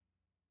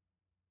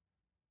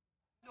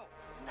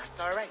That's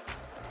all right.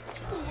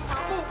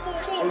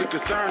 Only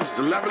concern is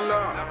to level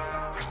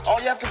up.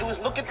 All you have to do is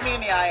look at me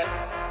in the eye and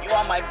you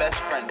are my best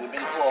friend. We've been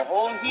through a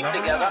whole heap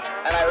together,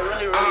 and I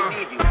really, really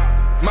need you.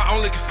 My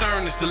only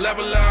concern is to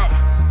level up.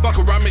 Fuck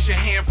around, miss your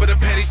hand for the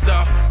petty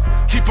stuff.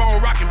 Keep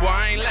on rocking, boy,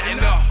 I ain't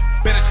letting up.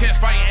 Better chance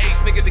fighting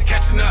Ace, nigga, than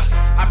catching us.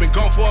 I've been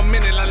gone for a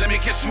minute, now let me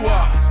catch you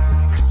up.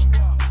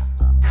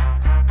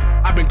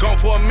 I've been gone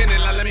for a minute,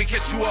 now let me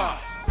catch you up.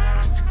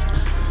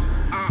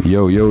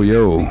 Yo,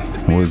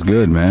 what's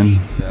good, man?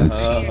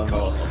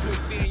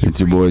 It's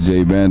your boy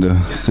Jay Banda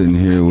sitting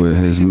here with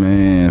his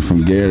man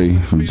from Gary,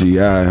 from GI,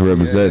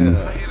 representing.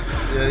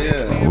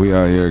 Yeah. We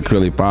out here at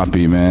Curly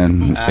Poppy,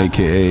 man,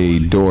 aka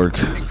Dork.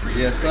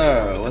 Yes,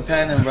 sir. What's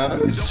happening,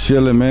 brother?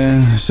 Chilling,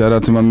 man. Shout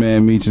out to my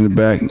man Meech in the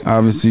back.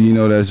 Obviously, you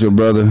know that's your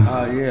brother.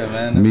 Oh yeah,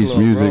 man. Meech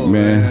Music, bro,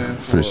 man,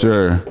 for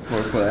sure.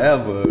 For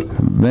forever.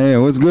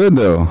 Man, what's good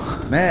though?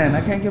 Man,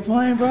 I can't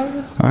complain,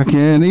 brother. I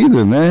can't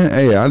either, man.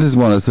 Hey, I just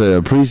want to say I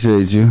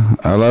appreciate you.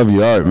 I love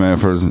your art, man,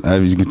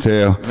 as you can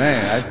tell.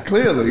 Man, I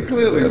clearly,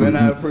 man,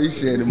 I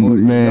appreciate it more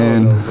than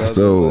man, you know, brother.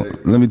 So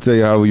let me tell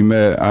you how we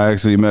met. I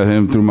actually met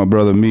him through my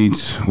brother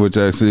Meech, which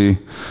actually,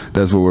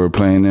 that's what we're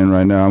playing in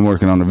right now. I'm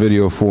working on a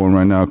video for him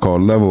right now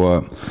called Level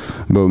Up.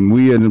 But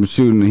we ended up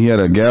shooting, he had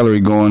a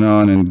gallery going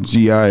on in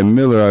GI and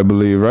Miller, I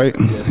believe, right?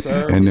 Yes,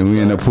 sir. And then we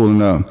ended up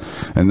pulling up.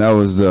 And that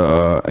was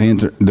the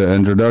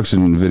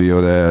introduction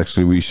video that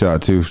actually we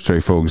shot too,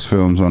 Straight Focus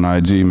Films on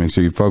IG. Make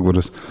sure you fuck with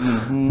us.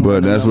 Mm-hmm.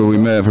 But that's where we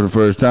met for the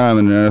first time.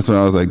 And that's when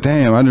I was like,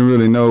 damn, I didn't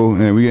really know.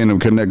 And we ended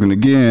up connecting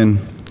again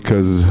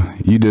because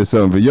you did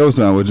something for your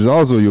son, which is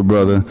also your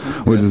brother,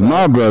 which is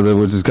my brother,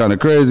 which is kind of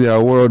crazy how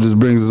the world just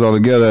brings us all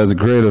together as a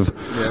creative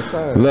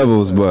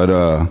levels.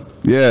 But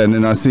yeah, and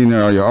then I seen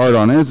your art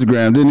on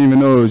Instagram, didn't even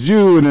know it was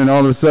you, and then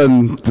all of a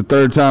sudden, the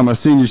third time I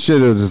seen your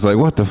shit, it was just like,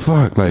 what the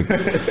fuck? Like,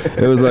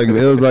 it was like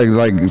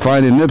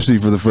finding Nipsey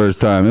for the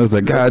first time. It was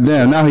like, god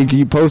damn, now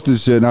he posting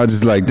shit, and I was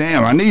just like,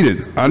 damn, I need it.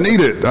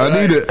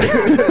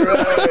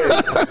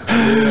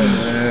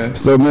 Yeah,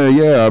 so man,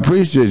 yeah, I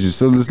appreciate you.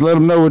 So just let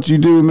them know what you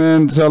do,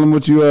 man. Tell them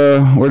what you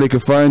where they can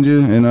find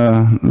you, and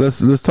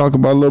let's talk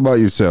about a little about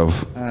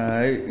yourself. All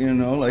right,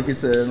 like you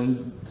said,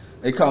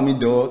 they call me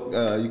Dork.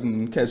 You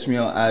can catch me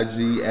on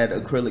IG at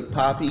Acrylic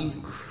Poppy,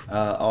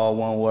 all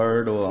one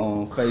word, or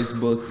on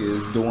Facebook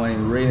is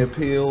Dwayne Red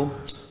Pill.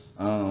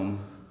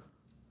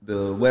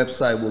 The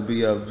website will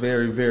be up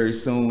very, very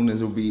soon. It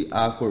will be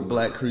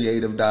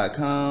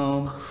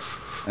awkwardblackcreative.com.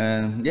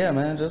 And yeah,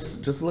 man,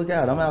 just look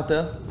out. I'm out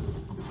there.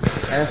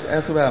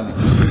 Ask about me.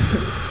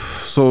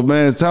 So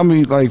man, tell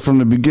me like from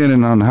the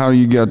beginning on how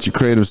you got your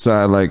creative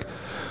side, like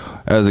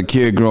as a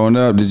kid growing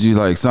up, did you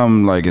like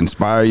something like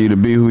inspire you to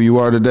be who you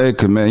are today?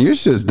 Cause man, your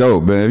shit's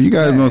dope, man. If you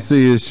guys don't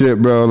see his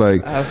shit, bro,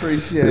 like I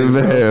appreciate it,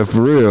 man, for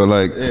real.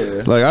 Like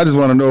I just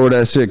want to know where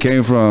that shit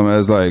came from.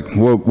 As like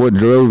what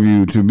drove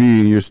you to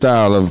be your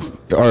style of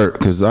art?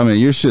 Cause I mean,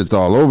 your shit's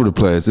all over the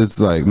place. It's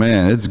like,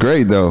 man, it's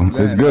great though.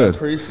 Man, it's good. I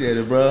appreciate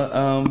it, bro.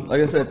 Like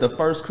I said, the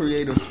first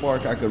creative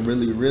spark I could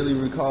really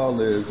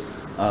recall is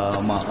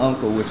my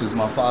uncle, which is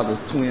my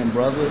father's twin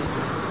brother.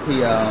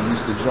 He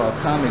used to draw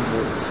comic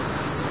books.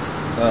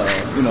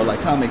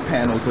 Like comic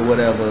panels or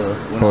whatever.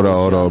 Hold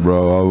on,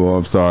 bro.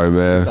 I'm sorry,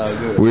 man. It's all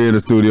good. We're in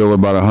the studio with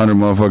about 100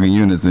 motherfucking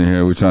units in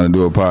here. We're trying to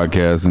do a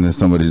podcast, and there's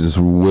somebody just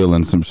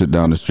wheeling some shit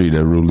down the street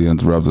that rudely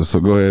interrupts us. So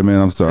go ahead,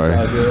 man. I'm sorry. It's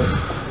all good.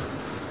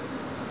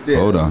 Yeah.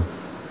 Hold on.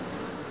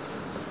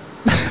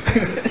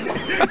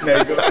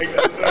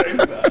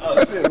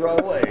 Oh shit,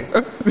 wrong way.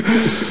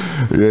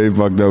 Yeah, he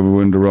fucked up and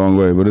went the wrong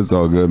way, but it's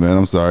all good, man.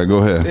 I'm sorry. Go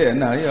ahead. Yeah,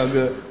 no, you're all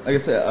good.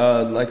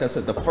 Like I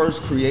said, the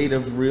first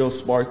creative real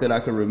spark that I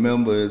could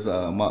remember is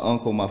my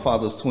uncle, my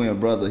father's twin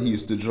brother. He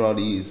used to draw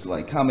these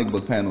like comic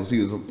book panels. He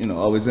was,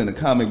 always into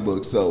comic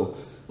books. So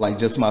like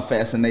just my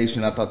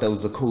fascination, I thought that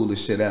was the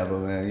coolest shit ever,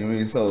 man. You know what I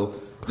mean? So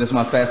just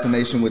my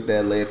fascination with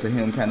that led to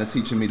him kind of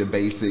teaching me the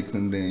basics,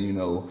 and then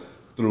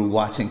through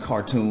watching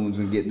cartoons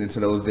and getting into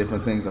those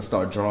different things, I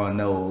started drawing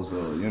those. You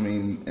know what I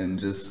mean? And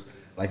just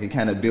like it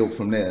kind of built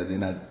from there.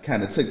 Then I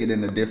kind of took it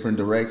in a different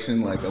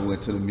direction. Like I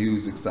went to the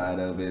music side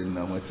of it, and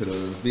I went to the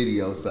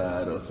video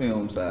side or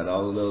film side,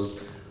 all of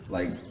those,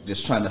 like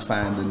just trying to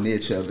find the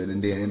niche of it,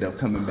 and then end up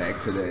coming back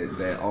to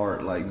that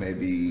art like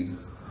maybe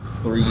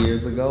 3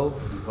 years ago.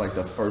 It's like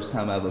the first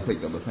time I ever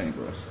picked up a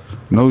paintbrush.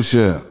 No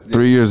shit.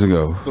 3 years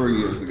ago. 3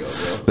 years ago,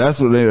 bro.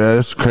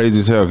 That's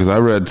crazy as hell, because I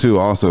read too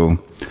also,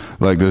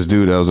 like this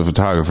dude that was a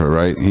photographer,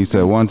 right? He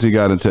said once he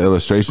got into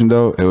illustration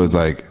though, it was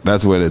like,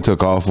 that's where it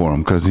took off for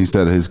him, because he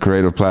said his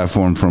creative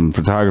platform from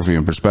photography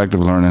and perspective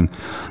learning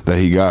that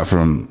he got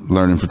from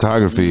learning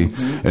photography,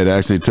 it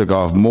actually took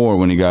off more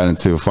when he got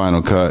into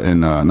Final Cut and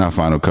not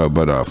Final Cut,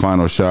 but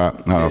Final Shot,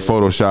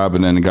 Photoshop,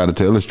 and then he got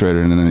into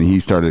Illustrator, and then he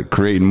started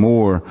creating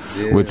more,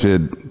 which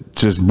it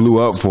just blew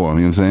up for him.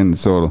 You know what I'm saying?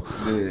 So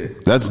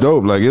that's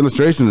dope. Like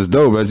illustration is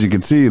dope, as you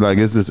can see. Like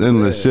it's just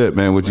endless shit,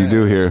 man. What you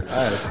do here,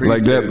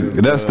 like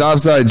that stop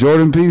sign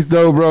Jordan piece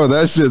though, bro.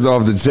 That shit's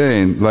off the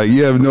chain. Like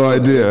you have no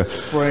idea.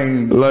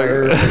 Framed like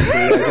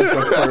that's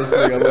the first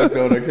thing I looked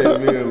on that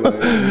came in. Like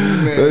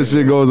man. That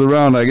shit goes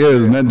around like it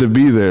was meant to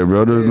be there,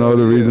 bro. There's no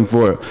other reason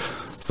for it.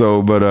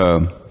 So, but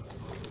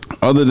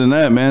other than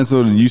that, man.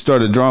 So you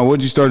started drawing.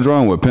 What'd you start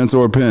drawing with?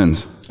 Pencil or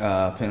pens?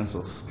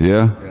 Pencils.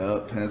 Yeah?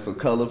 Pencil.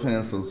 Color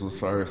pencils was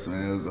first,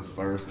 man. It was the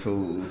first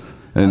tools.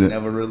 And I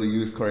never really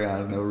used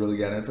crayons. Never really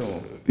got into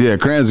them. Yeah,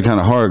 crayons are kind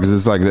of hard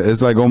because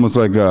it's like almost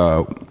like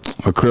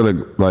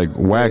acrylic, like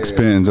wax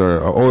pens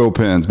or oil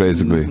pens,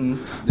 basically,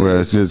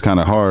 where it's just kind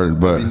of hard.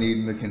 But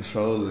needing to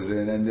control it,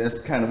 and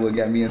that's kind of what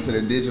got me into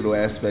the digital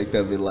aspect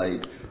of it,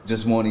 like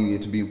just wanting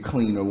it to be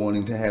clean or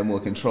wanting to have more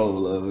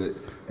control of it.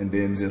 And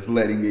then just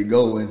letting it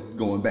go and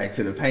going back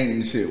to the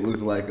painting shit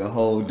was like a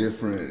whole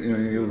different,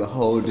 it was a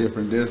whole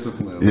different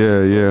discipline.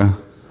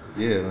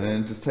 Yeah,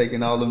 man. Just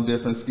taking all them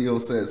different skill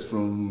sets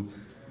from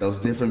those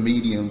different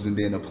mediums and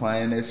then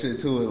applying that shit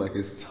to it, like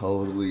it's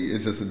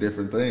just a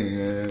different thing,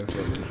 man.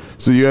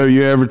 So you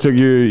never took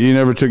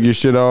your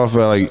shit off,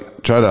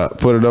 like try to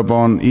put it up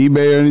on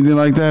eBay or anything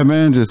like that,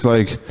 man? Just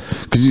like,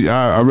 cause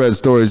I read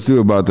stories too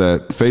about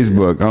that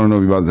Facebook. I don't know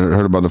if you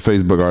heard about the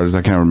Facebook artist.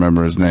 I can't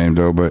remember his name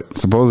though, but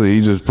supposedly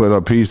he just put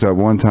a piece up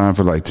one time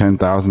for like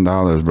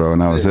 $10,000, bro,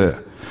 and that was it.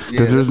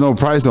 Because there's no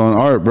price on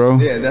art, bro.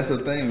 Yeah, that's the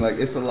thing. Like,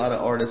 it's a lot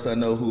of artists I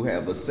know who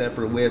have a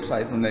separate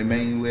website from their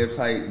main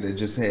website that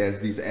just has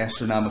these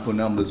astronomical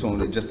numbers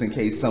on it, just in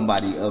case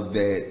somebody of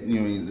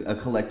that, a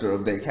collector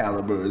of that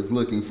caliber is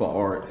looking for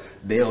art.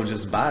 They'll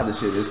just buy the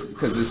shit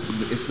because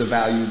it's the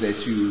value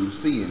that you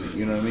see in it.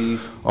 You know what I mean?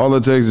 All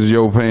it takes is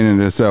your painting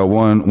to sell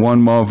one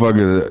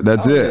motherfucker.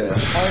 That's it. Yeah.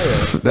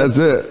 Oh, yeah. That's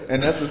it.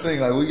 And that's the thing.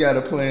 Like, we got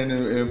to plan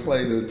and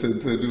play to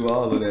do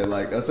all of that.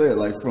 Like I said,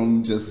 like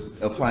from just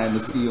applying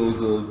the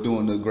skills of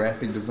doing the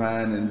graphic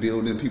design and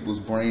building people's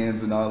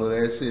brands and all of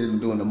that shit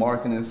and doing the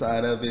marketing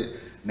side of it.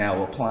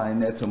 Now applying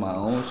that to my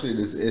own shit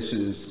is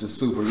just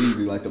super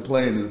easy. Like the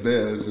plan is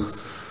there. It's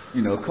just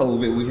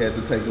COVID, we had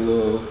to take a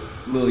little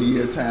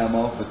year time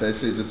off, but that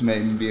shit just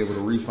made me be able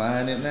to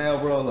refine it now,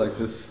 bro. Like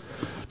this.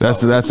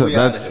 That's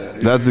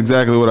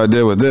exactly what I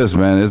did with this,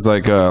 man. It's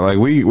like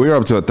we're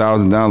up to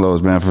 1,000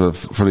 downloads, man, for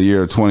the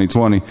year of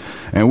 2020,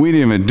 and we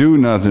didn't even do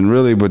nothing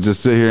really, but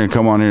just sit here and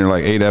come on here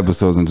like 8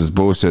 episodes and just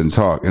bullshit and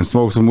talk and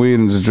smoke some weed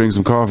and just drink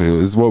some coffee.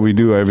 This is what we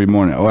do every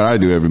morning. What I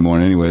do every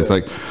morning, anyway. It's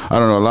like I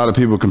don't know. A lot of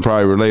people can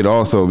probably relate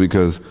also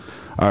because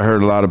I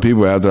heard a lot of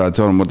people after I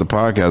told them what the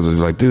podcast was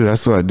like, dude,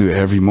 that's what I do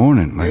every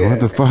morning. Like, what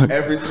the fuck?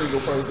 Every single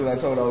person I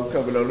told I was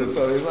coming on the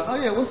show, they was like, oh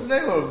yeah, what's the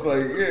name of it? I was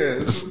like,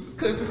 it's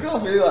Kush and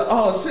Coffee. They're like,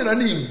 oh shit, I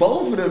need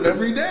both of them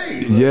every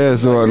day. Yeah,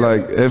 so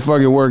like it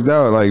fucking worked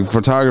out. Like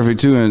photography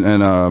too and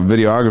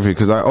videography,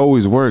 because I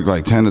always work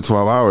like 10 to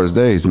 12 hours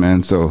days,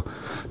 man. So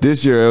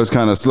this year it was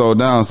kind of slowed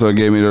down, so it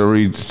gave me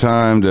the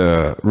time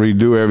to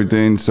redo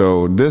everything.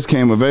 So this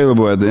came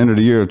available at the end of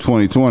the year of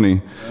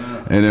 2020.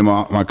 And then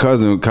my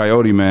cousin,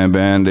 Coyote Man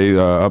Band, they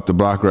up the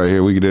block right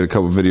here. We did a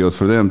couple videos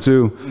for them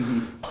too.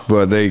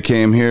 But they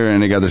came here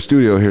and they got their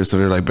studio here. So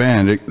they're like,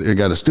 man, they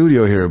got a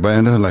studio here,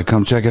 man. They're like,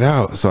 come check it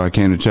out. So I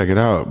came to check it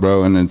out,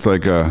 bro. And it's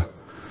like, it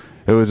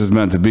was just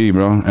meant to be,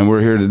 bro. And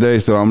we're here today.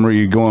 So I'm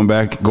really going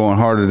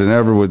harder than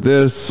ever with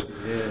this.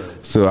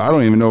 So I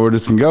don't even know where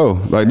this can go.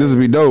 Like, this would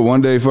be dope.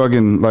 One day,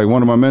 fucking, like,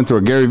 one of my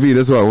mentors, Gary Vee,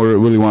 that's what I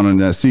really wanted in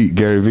that seat.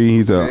 Gary Vee,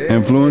 he's an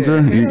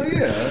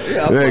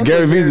influencer.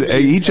 Gary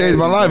Vee, he changed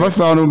my life. I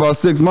found him about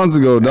 6 months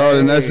ago, dog,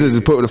 and that shit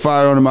just put the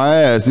fire under my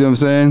ass. You know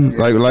what I'm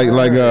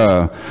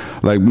saying?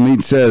 Like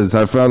Meat says,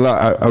 I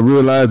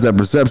realized that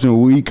perception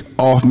weak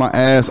off my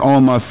ass,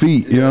 on my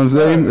feet. You know what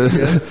I'm saying?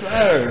 Yes,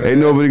 sir. Ain't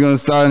nobody gonna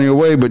stand in your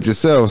way but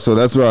yourself. So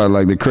that's why,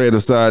 like, the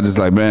creative side is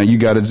like, man, you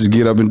gotta just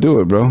get up and do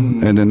it, bro.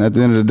 And then at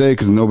the end of the day,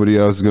 because nobody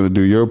else is gonna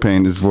do your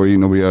paintings for you,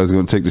 nobody else is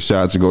gonna take the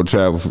shots or go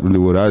travel and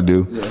do what I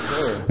do. Yes,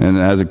 sir. And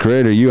as a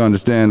creator, you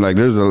understand, like,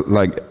 there's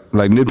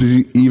like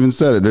Nipsey even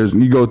said it.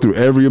 You go through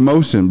every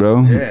emotion,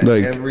 bro. Yeah,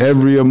 like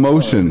every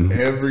emotion,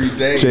 every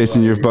day,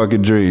 chasing your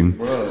fucking dream.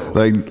 Bro.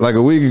 Like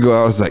a week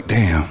ago, I was like,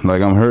 damn,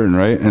 like I'm hurting,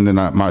 right? And then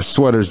my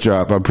sweaters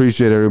dropped. I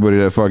appreciate everybody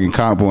that fucking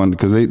cop one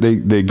because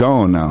they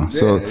gone now.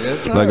 So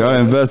like I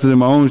invested in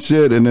my own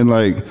shit, and then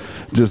like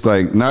just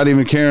like not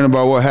even caring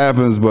about what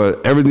happens,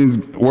 but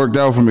everything's worked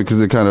out for me because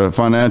it kind of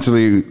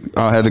financially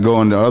I had to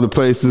go into other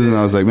places, and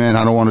I was like, man,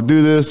 I don't want to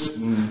do this,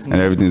 and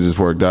everything just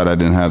worked out. I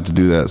didn't have to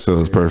do that, so it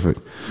was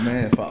perfect.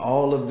 Man, for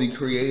all of the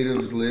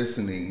creatives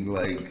listening,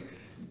 like,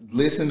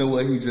 listen to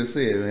what he just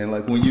said, man.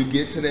 Like, when you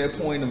get to that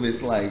point of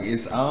it's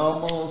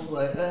almost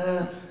like,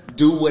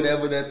 do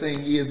whatever that thing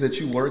is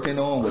that you working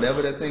on,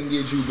 whatever that thing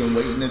is you've been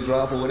waiting to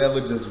drop or whatever,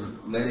 just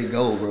let it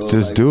go, bro.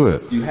 Just like, do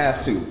it. You have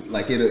to.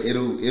 Like,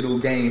 it'll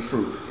gain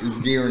fruit.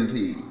 It's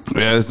guaranteed.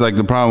 Yeah, it's like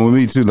the problem with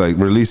me too, like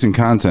releasing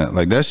content.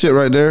 Like that shit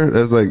right there,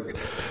 that's like 8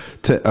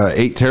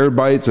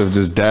 terabytes of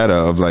just data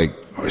of like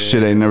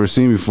shit I ain't never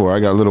seen before. I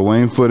got Lil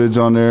Wayne footage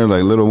on there,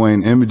 like Lil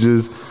Wayne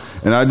images.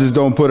 And I just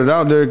don't put it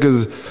out there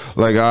because,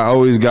 like, I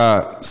always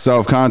got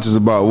self-conscious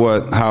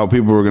about how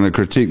people were going to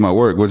critique my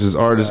work, which is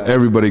artists.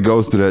 Everybody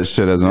goes through that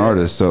shit as an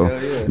artist. So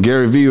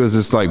Gary Vee was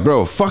just like,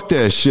 bro, fuck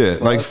that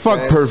shit. Like,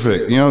 fuck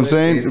perfect. You know what I'm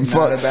saying? It's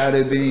not about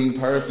it being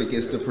perfect.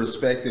 It's the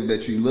perspective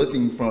that you're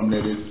looking from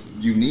that is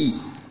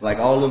unique. Like,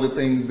 all of the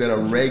things that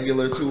are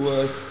regular to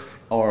us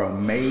are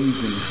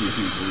amazing to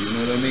people, you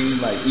know what I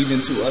mean? Like, even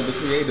to other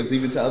creatives,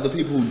 even to other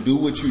people who do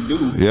what you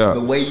do,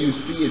 the way you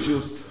see it, you'll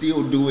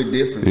still do it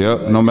differently.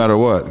 Yep, no matter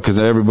what, because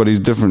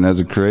everybody's different as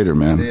a creator,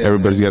 man.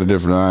 Everybody's got a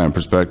different eye and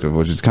perspective,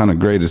 which is kind of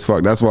great as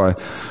fuck. That's why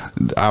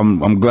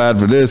I'm glad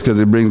for this, because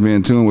it brings me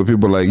in tune with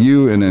people like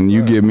you, and then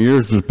you give me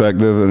your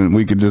perspective, and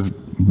we could just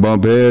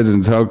bump heads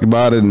and talk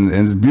about it, and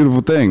it's a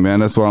beautiful thing, man.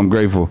 That's why I'm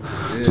grateful.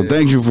 So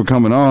thank you for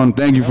coming on.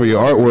 Thank you for your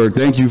artwork.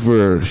 Thank you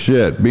for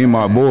being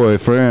my boy,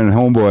 friend,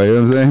 homeboy. You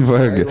know what I'm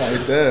saying?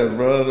 Like that,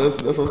 bro.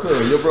 That's what I'm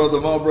saying. Your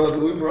brother, my brother,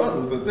 we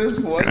brothers at this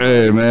point.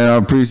 Hey, man, I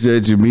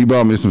appreciate you. He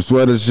bought me some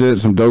sweater shit,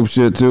 some dope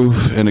shit too,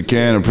 in a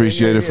can.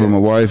 Appreciate it for my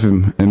wife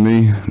and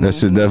me. That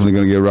shit definitely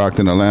gonna get rocked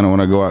in Atlanta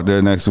when I go out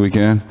there next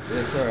weekend.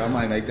 Yes, sir. I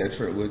might make that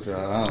trip with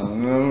y'all. I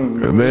don't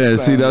know. Man,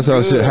 see, that's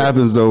how shit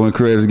happens though when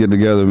creators get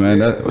together,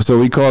 man. So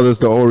we call this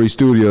the Ori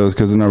Studios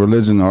because in our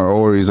religion, our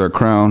Oris are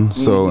crown.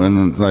 So,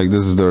 and like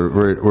this is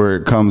where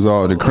it comes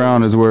all. The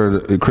crown is where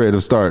the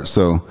creative starts.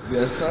 So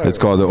yes, sir. It's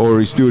called the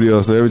Ori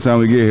Studio. So every time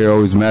we get here,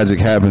 always magic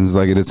happens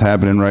like it is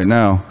happening right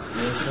now.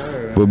 Yes,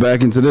 sir. But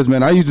back into this,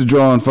 man, I used to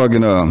draw in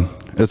fucking,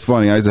 it's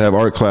funny, I used to have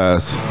art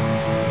class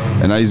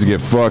and I used to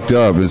get fucked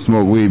up and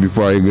smoke weed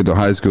before I even get to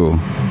high school.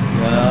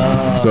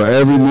 So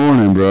every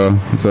morning, bro.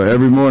 So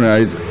every morning,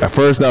 at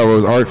first hour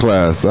was art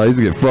class. So I used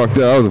to get fucked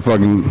up. I was a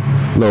fucking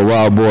little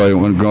wild boy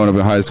when growing up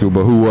in high school,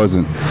 but who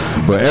wasn't?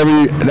 But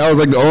that was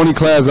like the only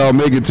class I'll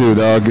make it to,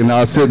 dog. And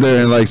I'll sit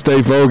there and like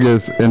stay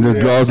focused and just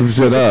draw some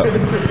shit up.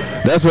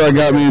 That's what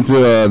got me into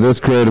this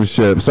creative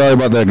shit. Sorry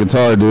about that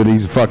guitar, dude.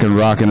 He's fucking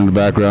rocking in the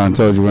background. I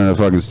told you we're in a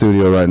fucking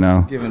studio right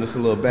now. Giving us a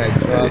little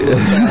background.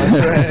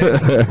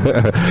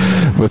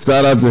 But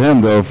shout out to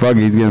him, though. Fuck,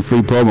 he's getting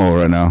free promo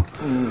right now.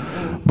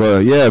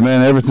 But yeah,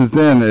 man, ever since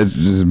then, it's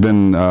just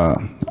been,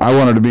 I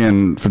wanted to be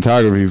in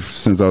photography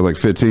since I was like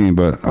 15,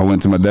 but I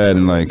went to my dad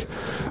and like,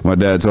 my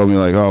dad told me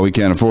like, oh, we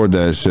can't afford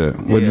that shit,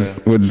 which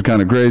is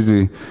kind of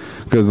crazy.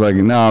 Because like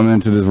now I'm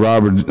into this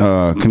Robert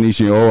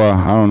Kanishioa.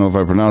 I don't know if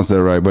I pronounced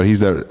that right, but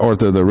he's the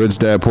author of the Rich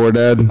Dad Poor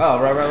Dad.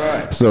 Oh,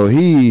 right. So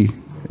he,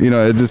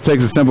 it just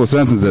takes a simple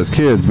sentence as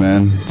kids,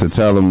 man, to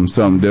tell them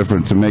something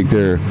different, to make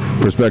their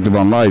perspective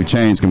on life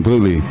change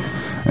completely.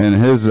 And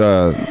his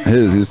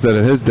instead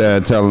of his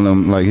dad telling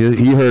him, like,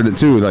 he heard it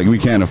too, like, we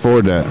can't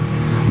afford that.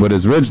 But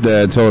his rich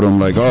dad told him,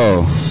 like,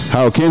 oh,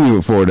 how can you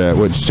afford that?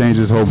 Which changed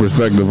his whole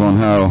perspective on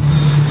how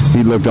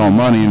he looked on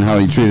money and how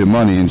he treated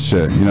money and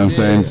shit. You know what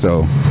I'm saying?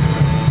 So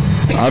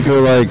I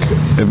feel like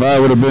if I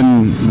would have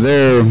been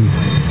there,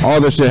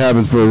 all this shit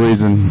happens for a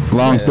reason.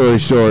 Long story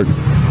short,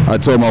 I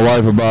told my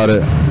wife about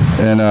it,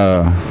 and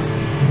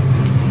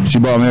she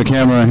bought me a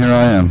camera, and here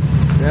I am.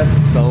 That's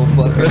so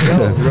fucking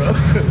dope, bro.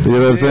 You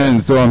know what I'm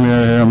saying? So I'm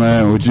here,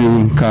 man, with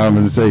you,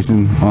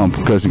 Conversation on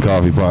Percussion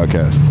Coffee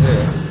Podcast.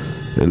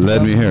 It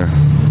led me here.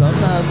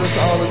 Sometimes that's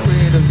all the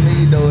creatives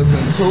need, though, is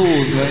them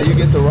tools, man. You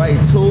get the right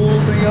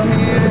tools in your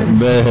hand,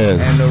 man,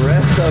 and the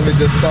rest of it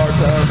just starts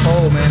to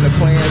unfold, man. The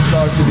plan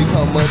starts to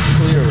become much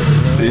clearer.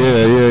 You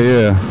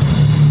know?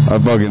 Yeah. I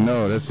fucking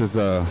know. That's just,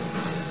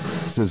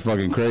 it's just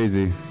fucking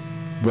crazy.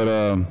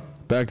 But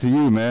back to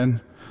you,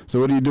 man. So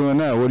what are you doing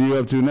now? What are you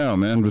up to now,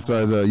 man?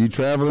 Besides, you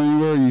traveling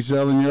anywhere? You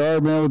selling your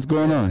art, man? What's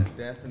going on?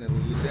 Definitely.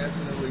 We're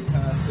definitely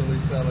constantly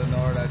selling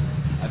art.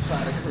 I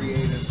try to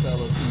create and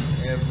sell a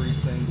piece every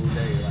single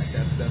day. Like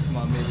that's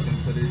my mission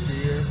for this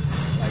year.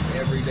 Like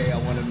every day I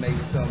want to make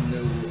something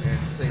new and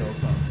sell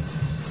something.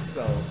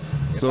 So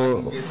if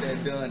I can get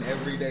that done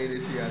every day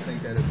this year, I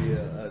think that'll be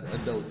a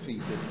dope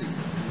feat to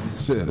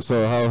see.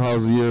 So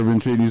how's the year been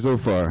treating you so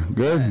far?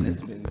 Good? Man,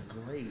 it's been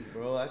great,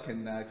 bro. I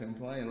cannot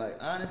complain. Like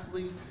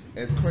honestly,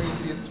 as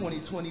crazy as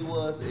 2020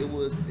 was,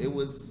 it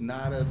was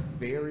not a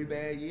very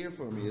bad year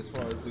for me as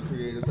far as the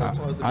creative side, as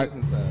far as the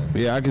business side.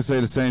 Yeah, I can say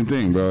the same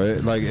thing, bro.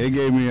 It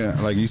gave me,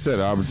 like you said,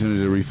 an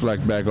opportunity to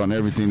reflect back on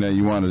everything that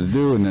you wanted to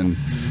do, and then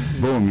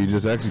boom, you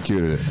just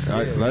executed it.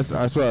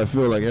 That's why I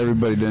feel like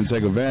everybody didn't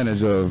take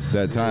advantage of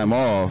that time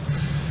off,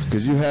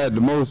 because you had the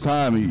most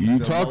time. You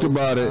talked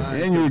about it,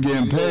 and you're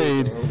getting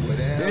paid,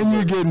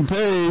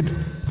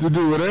 to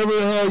do whatever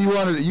the hell you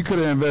wanted. You could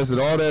have invested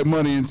all that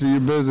money into your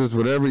business,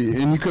 whatever,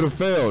 and you could have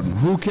failed.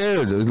 Who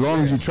cared? As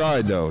long as you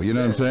tried, though. You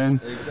know what I'm saying?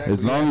 Exactly.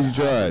 As long as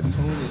you tried.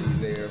 Opportunity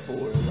there for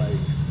it. Like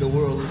the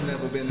world has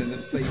never been in a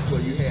space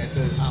where you had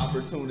the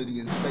opportunity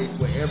in space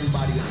where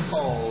everybody is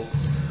paused.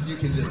 You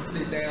can just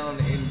sit down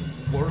and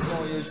work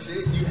on your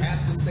shit. You have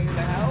to stay in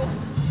the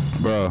house.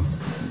 Bro,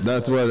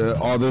 that's what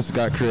all this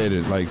got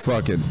created. Like,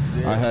 fuck it.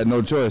 I had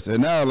no choice.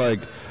 And now,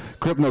 like,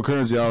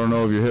 cryptocurrency. I don't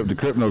know if you're hip to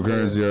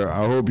cryptocurrency. Or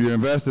I hope you're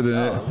invested in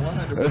it.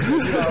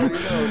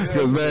 100%.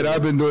 Because man,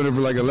 I've been doing it for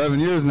like 11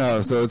 years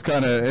now, so it's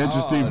kind of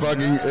interesting.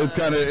 It's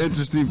kind of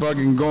interesting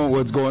going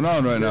what's going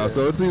on right now.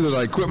 So it's either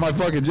like quit my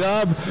fucking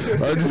job,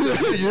 or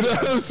just, you know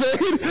what I'm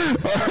saying,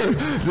 or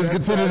just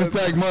continue to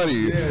stack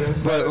money.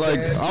 But like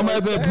I'm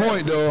at that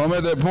point though. I'm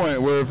at that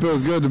point where it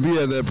feels good to be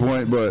at that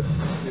point, but.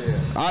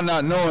 I'm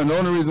not knowing. The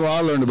only reason why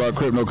I learned about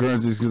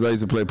cryptocurrency is because I used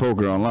to play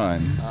poker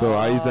online. So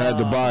I used to have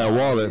to buy a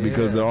wallet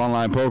because the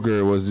online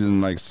poker was in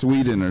like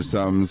Sweden or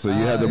something. So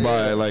you had to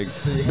buy like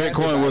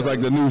Bitcoin was like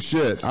the new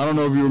shit. I don't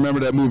know if you remember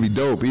that movie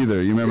Dope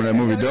either. You remember that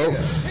movie Dope?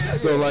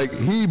 So like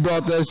he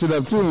brought that shit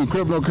up too. And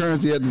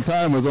cryptocurrency at the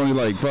time was only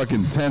like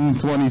fucking 10,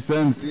 20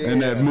 cents in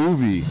that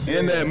movie.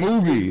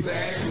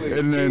 Exactly.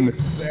 And then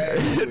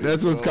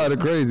that's what's kind of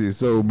crazy.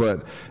 So,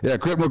 but yeah,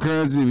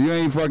 cryptocurrency. If you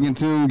ain't fucking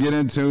tuned, get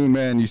in tune,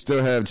 man. You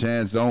still have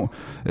chance. Don't.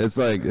 It's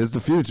like it's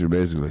the future,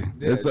 basically.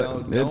 Yeah,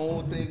 don't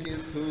think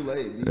it's too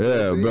late.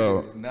 Yeah, bro.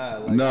 It's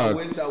not. Like, no. I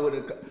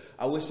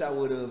wish I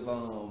would have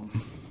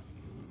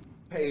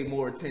paid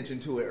more attention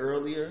to it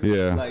earlier.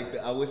 Yeah. Like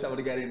I wish I would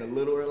have got in a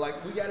little early.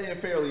 Like we got in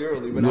fairly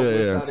early, but I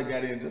wish I would have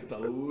got in just a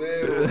little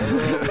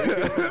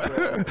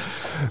early.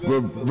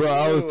 But bro,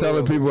 I was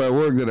telling people at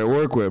work that I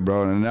work with,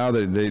 bro, and now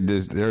they're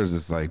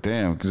just like,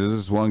 damn, because there's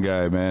this one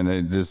guy, man,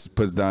 that just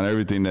puts down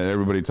everything that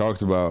everybody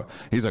talks about.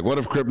 He's like, what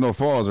if crypto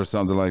falls or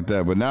something like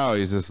that? But now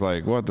he's just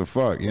like, what the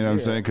fuck? You know what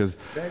I'm saying? Because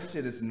that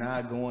shit is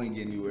not going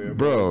anywhere,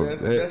 bro.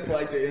 That's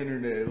like the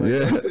internet. Like,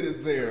 that shit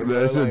is there. Bro.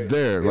 That shit's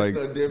there. It's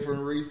a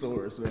different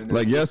resource, man.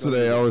 Like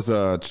yesterday, I was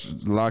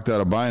locked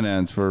out of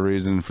Binance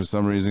for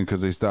some reason,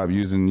 because they stopped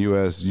using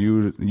U.S.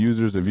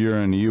 users if you're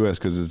in the U.S.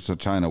 because it's a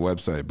China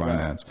website,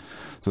 Binance. Right.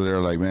 So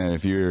they're like, man,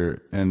 if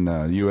you're in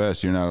the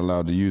U.S., you're not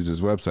allowed to use this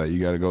website. You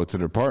got to go to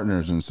their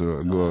partners and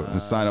so go and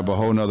sign up a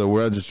whole nother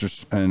register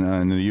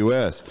in the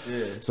U.S.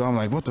 Yeah. So I'm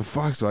like, what the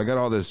fuck? So I got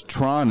all this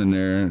Tron in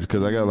there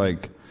because I got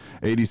like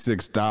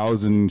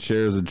 86,000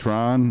 shares of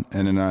Tron,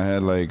 and then I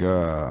had like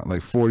 40,000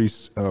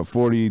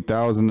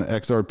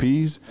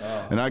 XRPs,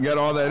 and I got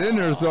all that in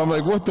there. So I'm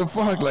like, what the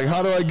fuck? Like,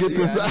 how do I get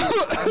this out?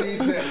 I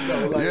need that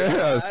though.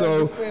 Like,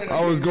 so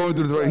I was going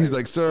through the. He's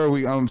like, sir,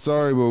 I'm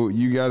sorry, but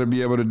you got to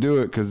be able to do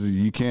it because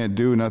you can't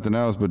do nothing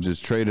else but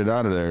just trade it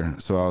out of there.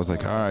 So I was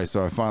like, all right.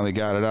 So I finally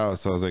got it out.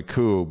 So I was like,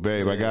 cool,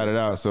 babe, I got it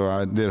out. So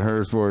I did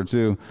hers for her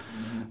too.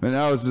 And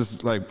I was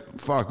just like,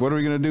 fuck, what are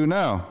we going to do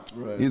now?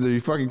 Right. Either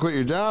you fucking quit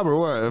your job or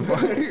what?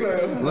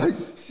 Like,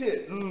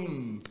 shit.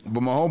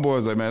 But my homeboy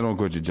was like, man, don't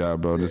quit your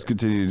job, bro. Just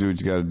continue to do what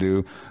you got to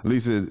do. At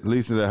least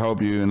it'll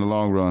help you in the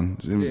long run.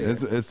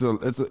 It's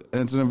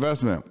an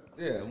investment.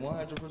 Yeah,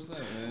 100%,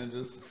 man.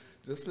 Just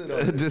sit on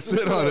it. Just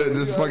sit on it.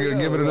 Just fucking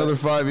give it another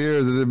 5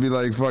 years, and it'd be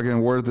like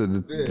fucking worth it.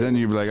 Yeah. Then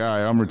you'd be like, all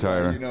right, I'm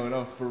retiring. You know, and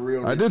I'm for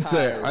real. I did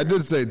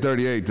say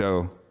 38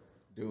 though.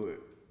 Do it.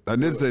 I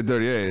did say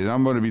 38, and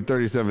I'm going to be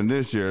 37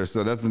 this year,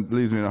 so that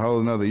leaves me a whole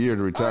another year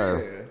to retire.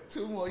 Oh, yeah.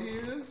 2 more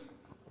years.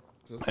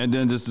 And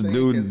then just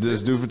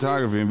do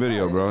photography and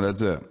video, bro. That's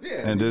it.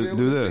 Yeah, and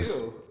do this.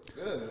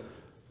 Yeah.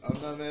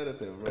 I'm not mad at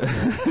that, bro.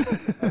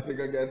 I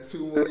think I got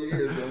 2 more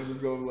years. I'm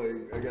just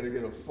going I got to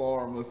get a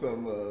farm or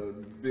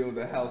something, build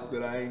a house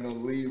that I ain't going to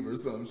leave or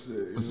some shit. You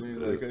know what I mean?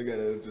 Like, I got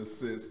to just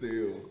sit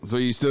still. So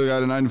you still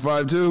got a 9 to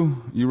 5 too?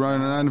 You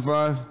running a 9 to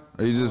 5?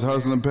 Or you just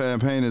hustling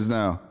paintings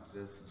now?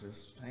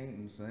 Just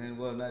paintings, man.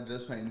 Well, not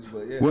just paintings,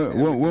 but yeah.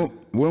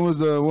 When was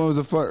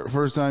the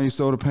first time you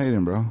sold a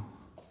painting, bro?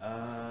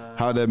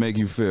 How'd that make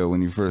you feel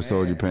when you first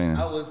sold your painting?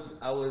 I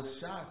was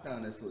shocked,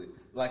 honestly.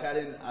 Like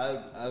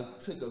I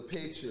took a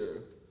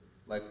picture,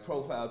 like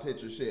profile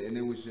picture shit, and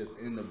it was just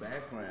in the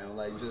background,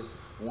 like just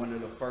one of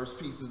the first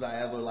pieces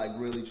I ever like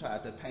really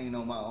tried to paint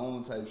on my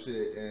own type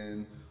shit.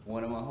 And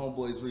one of my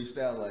homeboys reached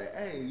out like,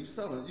 "Hey, you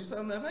selling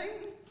that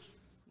painting?"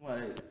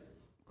 Like,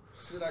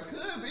 shit, I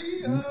could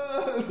be.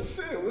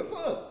 Shit, what's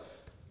up?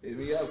 Hit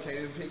me up, came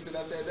and picked it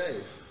up that day.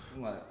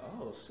 I'm like,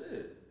 oh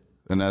shit.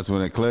 And that's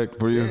when it clicked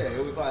for you? Yeah,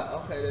 it was like,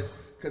 okay, that's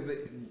because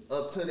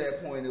up to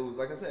that point, it was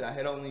like I said, I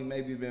had only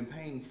maybe been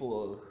painting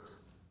for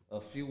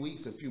a few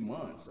weeks, a few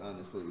months,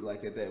 honestly.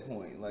 Like at that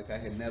point, like I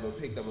had never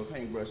picked up a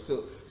paintbrush.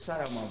 Till shout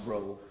out my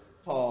bro,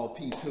 Paul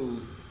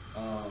P2.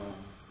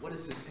 What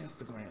is his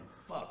Instagram?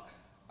 Fuck.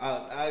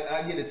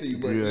 I get it to you,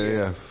 but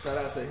yeah. Shout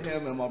out to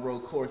him and my bro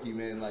Corky,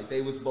 man. Like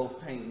they was both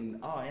painting.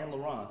 Oh, and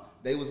LaRon.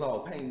 They was all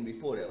painting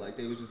before that. Like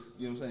they was just,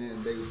 you know what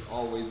I'm saying? They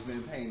always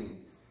been painting,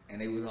 and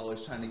they was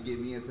always trying to get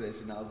me into that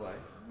shit. And I was like,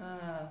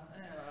 man,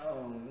 I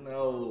don't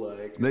know.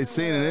 Like they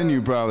seen it in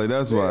you, probably.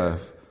 That's why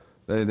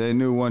they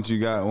knew once they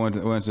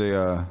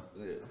Yeah.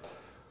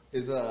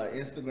 His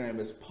Instagram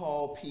is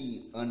Paul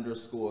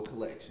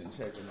P_collection.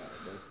 Check him out.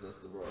 That's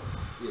the bro.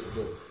 Yeah,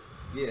 but.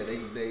 Yeah,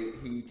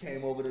 he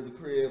came over to the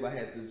crib. I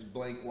had this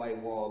blank white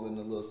wall in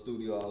the little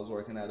studio I was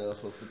working out of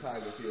for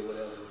photography or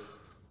whatever.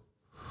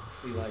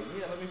 He like,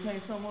 yeah, let me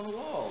paint something on the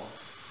wall.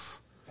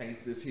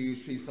 Paints this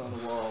huge piece on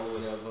the wall or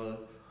whatever.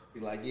 He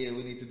like, yeah,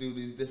 we need to do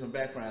these different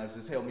backgrounds.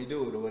 Just help me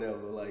do it or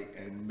whatever. Like,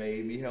 and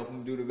made me help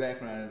him do the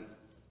background.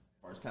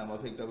 First time I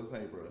picked up a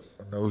paintbrush.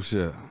 No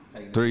shit.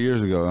 3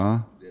 years ago, huh?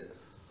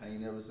 Yes. I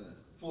ain't never seen it.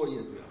 4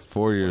 years ago.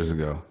 4 years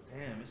ago.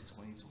 Damn, it's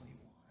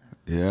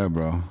 2021. Yeah,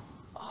 bro.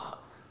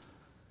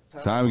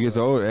 Time gets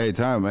older. Hey,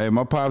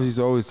 my pops used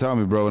to always tell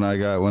me, bro,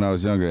 when I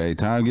was younger, hey,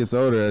 time gets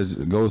older as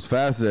goes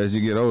faster as you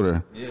get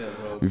older. Yeah,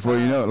 bro. Before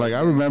you know, like I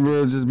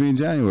remember it just being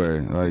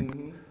January, like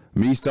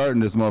me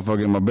starting this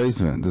motherfucker in my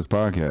basement, this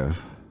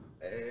podcast.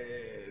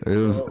 It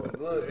was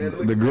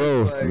the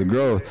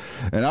growth,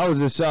 and I was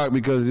just shocked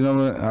because you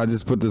know what? I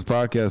just put this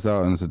podcast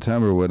out in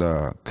September with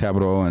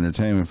Capital O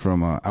Entertainment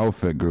from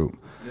Outfit Group,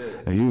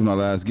 and he was my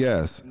last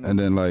guest. And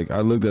then like I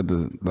looked at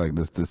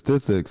the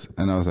statistics,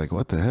 and I was like,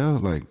 what the hell?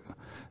 Like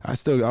I was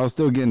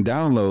still getting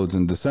downloads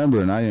in December,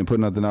 and I didn't put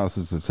nothing else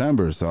since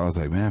September. So I was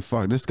like, man,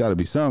 fuck, this got to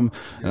be something.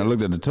 And I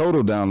looked at the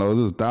total downloads;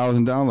 it was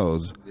 1,000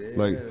 downloads.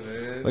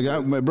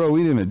 Bro,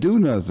 we didn't even do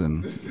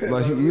nothing.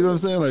 Like, you know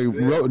what I'm saying?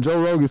 Like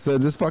Joe Rogan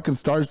said, just fucking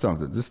start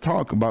something. Just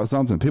talk about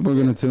something. People are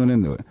gonna tune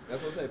into it.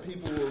 That's what I said.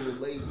 People will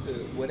relate to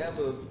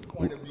whatever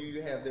point of view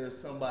you have. There's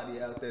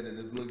somebody out there that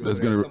is looking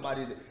for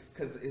somebody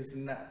because it's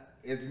not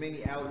as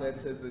many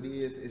outlets as it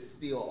is. It's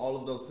still all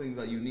of those things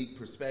are unique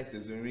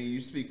perspectives. I mean, you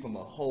speak from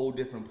a whole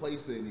different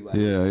place to anybody.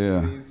 Yeah, yeah.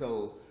 I mean?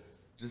 So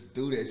just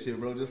do that shit,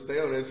 bro. Just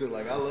stay on that shit.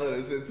 Like I love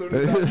that shit. So I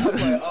was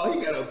like, oh,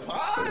 he got a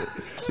pod.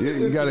 Yeah,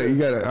 you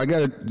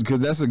gotta, because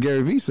that's what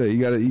Gary Vee said. You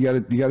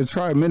gotta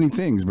try many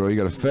things, bro. You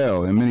gotta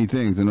fail in many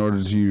things in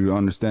order to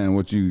understand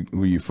where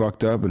you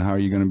fucked up and how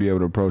you're gonna be able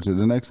to approach it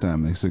the next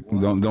time. It's like,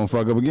 don't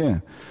fuck up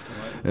again.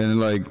 And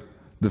like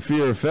the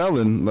fear of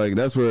failing, like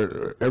that's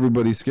where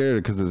everybody's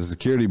scared because of the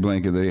security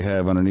blanket they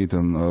have underneath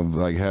them of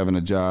like having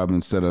a job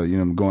instead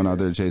of going out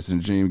there chasing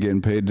a dream,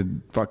 getting paid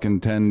to fucking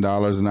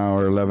 $10 an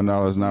hour,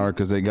 $11 an hour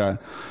because they got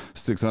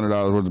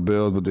 $600 worth of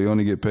bills, but they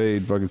only get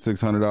paid fucking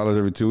 $600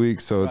 every 2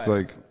 weeks. So it's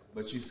like.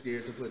 But you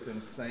scared to put them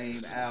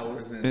same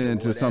hours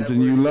into something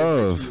you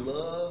love.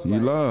 You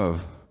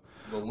love.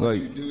 But once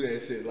you do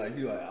that shit, like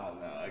you like, oh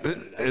no,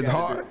 it's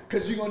hard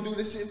because you're gonna do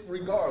this shit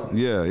regardless.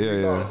 Yeah.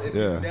 If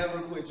you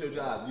never quit your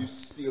job, you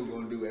still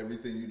gonna do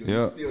everything you do.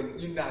 Yep.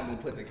 You're not gonna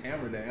put the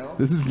camera down.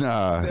 This is you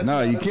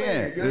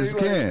can't. You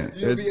can't.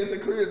 You'll be at the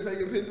crib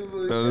taking pictures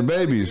of the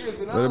babies.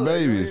 The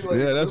babies.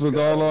 Yeah, that's what's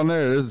all on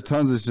there. There's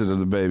tons of shit of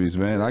the babies,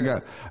 man.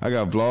 Yeah. I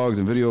got vlogs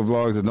and video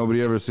vlogs that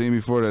nobody ever seen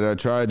before that I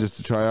tried just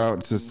to try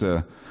out,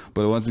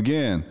 but once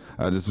again,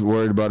 I just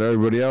worried about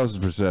everybody else's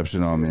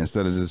perception on me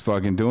instead of just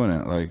fucking doing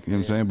it. Like, you know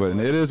what I'm saying? But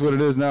it is what it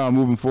is now. I'm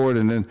moving forward,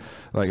 and then,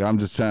 like, I'm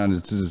just trying to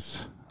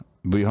just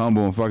be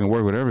humble and fucking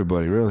work with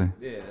everybody, really.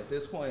 Yeah, at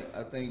this point,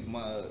 I think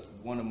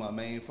one of my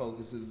main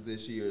focuses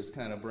this year is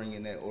kind of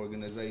bringing that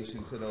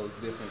organization to those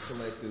different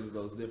collectives,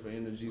 those different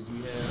energies we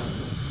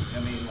have.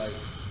 I mean, like,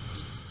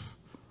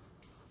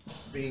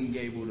 being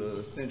able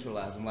to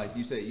centralize them. Like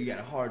you said, you got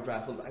a hard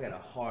drive full. I got a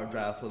hard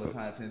drive full of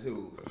content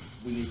too.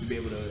 We need to be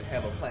able to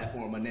have a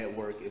platform, a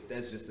network. If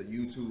that's just a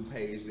YouTube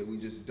page that we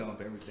just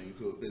dump everything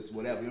to, if it's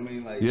whatever, you know what I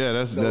mean? Like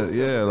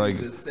like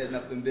just setting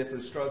up them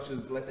different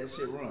structures, let that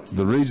shit run.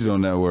 The regional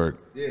network.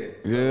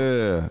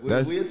 Yeah.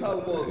 We'll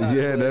talk more about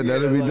it.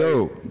 That'd be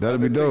dope.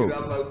 That'd be dope.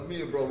 I'm like,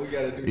 me and bro, we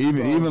gotta do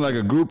even like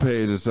a group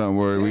page or something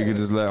where we could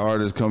just let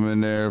artists come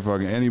in there,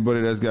 fucking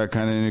anybody that's got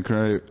kind of any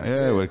creative,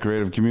 with a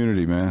creative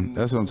community, man.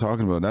 That's what I'm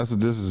talking about. That's what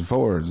this is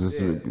for.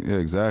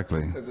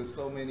 Exactly. Because there's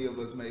so many of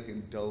us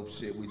making dope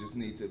shit. We just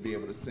need to be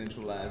able to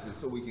centralize it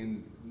so we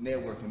can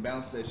network and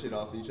bounce that shit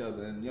off each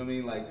other. And you know what I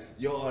mean? Like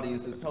your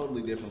audience is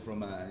totally different from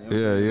mine. You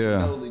know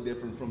totally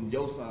different from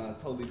your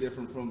sons. Totally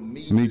different from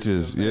me. Meech's.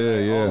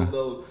 All of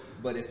those.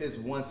 But if it's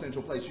one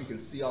central place, you can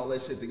see all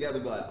that shit together.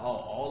 Be like,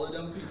 oh, all of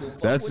them people.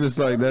 That's just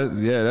like that.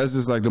 Yeah, that's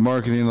just like the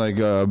marketing, like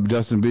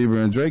Justin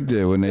Bieber and Drake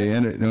did when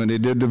they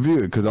did the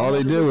View, because all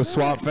they did was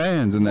swap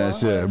fans and that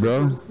shit,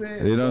 bro.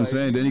 You know what I'm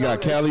saying? Then you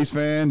got Cali's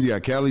fans, you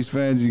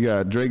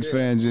got Drake's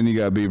fans, and you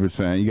got Bieber's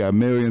fans. You got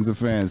millions of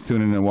fans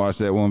tuning in and watch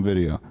that one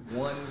video.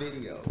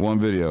 One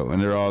video,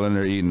 and they're all in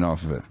there eating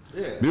off of it.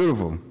 Yeah,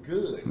 beautiful.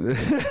 Good. That's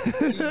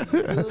what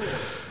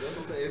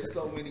I'm saying. It's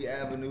so many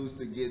avenues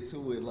to get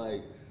to it,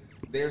 like.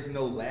 There's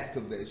no lack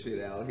of that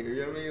shit out here.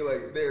 You know what I mean?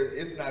 Like,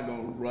 it's not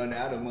gonna run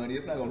out of money.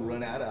 It's not gonna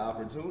run out of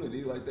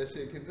opportunity. Like that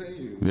shit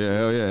continue. Yeah,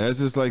 hell yeah. That's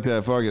just like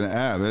that fucking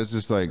app. That's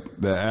just like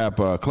the app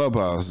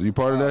Clubhouse. You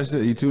part of that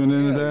shit? You tuned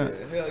into that?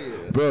 Yeah, hell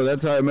yeah. Bro,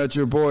 that's how I met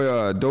your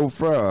boy Dope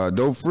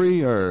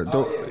Free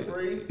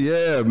Free?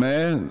 Yeah,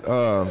 man.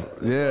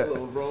 Yeah.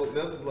 Bro,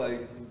 that's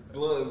like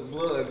blood.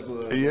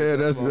 Yeah,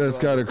 that's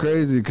kind of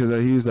crazy because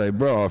he's like,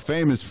 bro,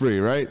 Famous Free,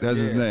 right? That's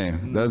his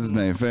name. That's his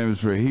name, Famous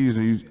Free.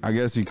 He's I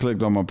guess he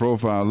clicked on my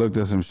profile, looked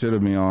at some shit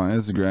of me on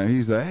Instagram.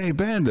 He's like, hey,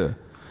 Banda,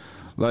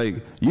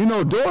 like, you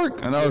know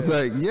Dork? And I was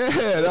like,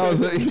 yeah. And I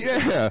was like,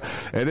 yeah.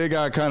 And they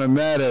got kind of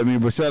mad at me,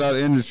 but shout out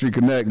to Industry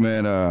Connect,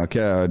 man.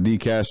 D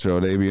Castro,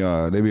 they be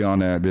on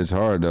that bitch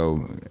hard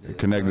though,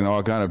 connecting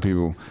all kind of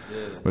people.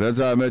 But that's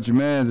how I met your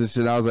mans and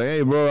shit. I was like,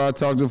 hey, bro, I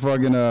talked to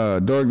fucking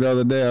Dork the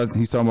other day.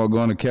 He's talking about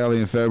going to Cali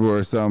in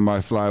February or something. I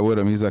might fly with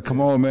him. He's like, come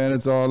on, man,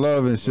 it's all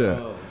love and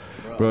shit.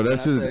 Bro,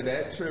 that's just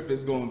that trip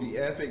is going to be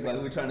epic. Like,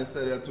 we're trying to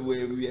set it up to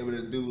where we be able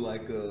to do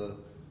like a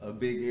a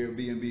big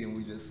Airbnb and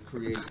we just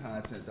create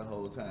content the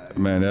whole time.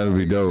 Man, that'll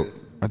be dope.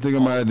 I think I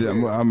might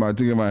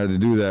have to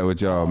do that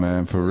with y'all,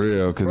 man, for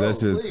real, because that's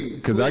just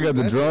because I got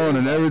the drone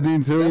and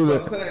everything too.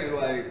 That's what I'm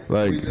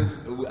saying.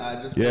 I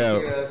just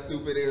a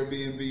stupid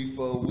Airbnb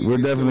for a week. We're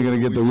definitely gonna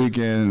get the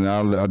weekend, and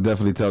I'll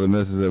definitely tell the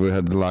missus that we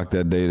had to lock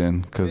that date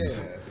in, because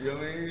you know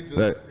what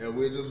I mean. And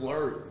we'll just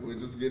work. We'll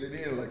just get it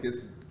in like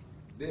it's.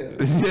 Yeah,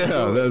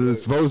 that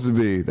is supposed to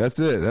be. That's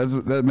it. That's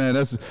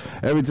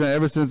every time.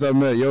 Ever since I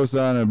met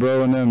Yosan and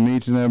bro and them,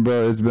 Meech and them,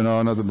 bro, it's been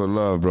all nothing but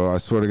love, bro. I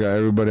swear to God,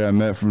 everybody I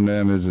met from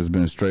them has just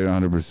been straight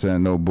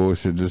 100%, no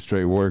bullshit, just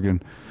straight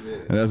working. Yeah.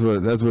 And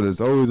that's what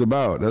it's always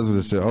about. That's what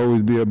it should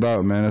always be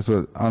about, man. That's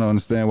what I don't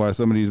understand why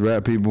some of these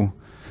rap people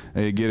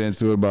they get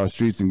into it about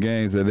streets and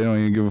gangs that they don't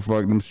even give a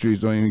fuck. Them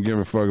streets don't even give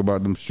a fuck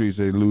about them streets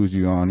they lose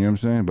you on. You know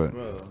what I'm saying? But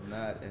bro,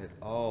 not at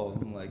all.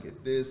 Like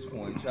at this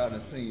point, y'all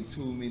done seen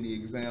too many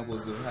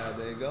examples of how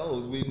that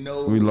goes. We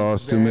know we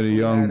lost too many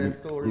young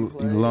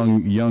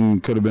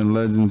could have been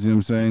legends. You know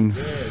what I'm saying?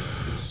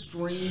 Yeah,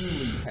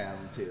 extremely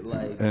talented.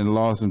 And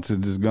lost them to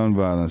just gun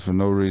violence for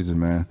no reason,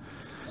 man.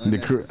 And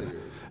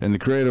the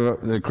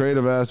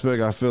creative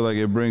aspect, I feel like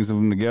it brings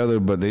them together,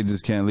 but they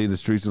just can't leave the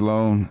streets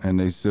alone, and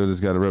they still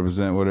just got to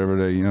represent whatever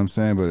they, you know what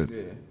I'm saying? But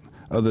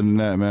other than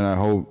that, man, I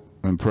hope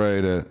and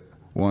pray that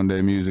one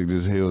day music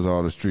just heals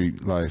all the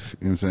street life,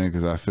 you know what I'm saying?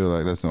 Because I feel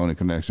like that's the only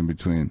connection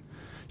between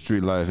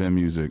street life and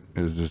music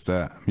is just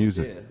that,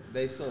 music. Yeah,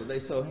 they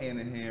so hand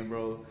in hand,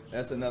 bro.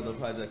 That's another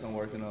project I'm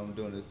working on. I'm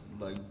doing this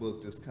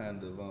book, this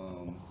kind of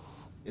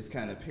it's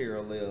kind of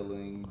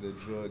paralleling the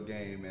drug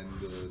game and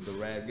the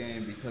rap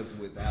game, because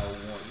without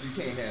one,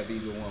 you can't have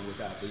either one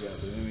without the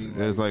other. You know what I mean?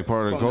 It's like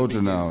part of the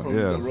culture now. From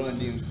the Run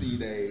DMC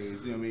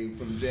days, you know what I mean?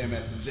 From Jam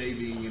Master Jay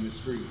being in the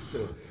streets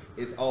to,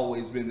 it's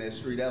always been that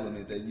street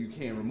element that you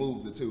can't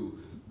remove the two.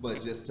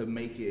 But just to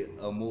make it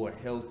a more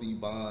healthy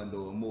bond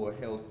or a more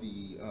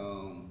healthy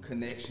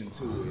connection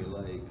to it,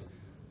 like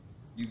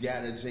you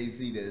got a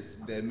Jay-Z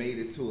that made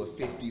it to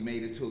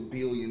made it to $1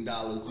 billion. You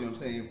know what I'm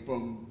saying?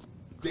 From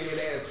dead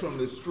ass from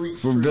the streets.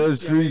 From dead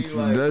streets,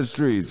 from dead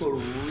streets. For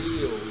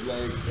real,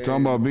 like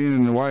talking about being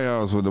in the White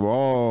House with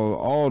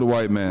all the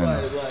white men.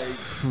 Right,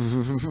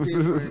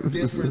 like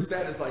different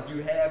status. Like you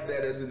have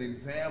that as an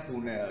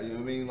example now. You know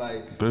what I mean?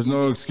 Like there's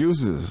no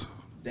excuses.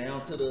 Down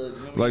to the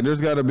like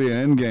there's got to be an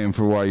end game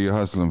for why you're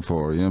hustling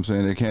for. You know what I'm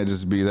saying? It can't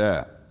just be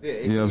that. Yeah,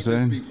 you know what I'm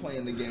saying? Just be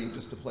playing the game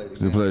just to play the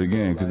game. To play the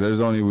game, because there's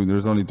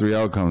only 3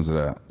 outcomes of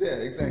that. Yeah,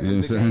 exactly. You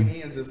know the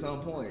game ends at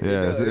some point.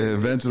 Yeah, it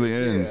eventually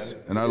ends.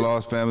 And I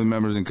lost family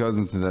members and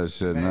cousins to that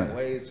shit. Man,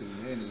 way too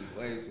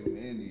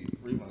many.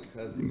 Free my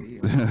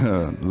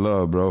cousins.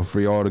 Love, bro.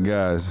 Free all the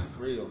guys.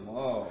 Free them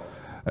all.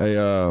 Hey,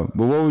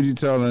 but what would you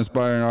tell an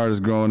aspiring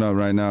artist growing up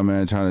right now,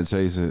 man, trying to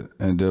chase it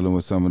and dealing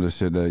with some of the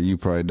shit that you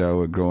probably dealt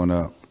with growing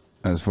up,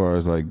 as far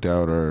as like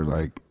doubt or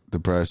like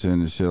depression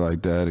and shit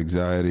like that,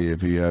 anxiety,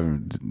 have you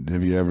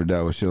ever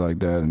dealt with shit like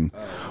that, and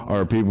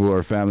are people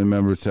or family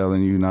members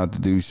telling you not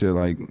to do shit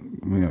like,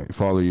 you know,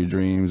 follow your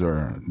dreams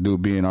or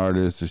be an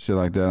artist or shit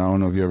like that? I don't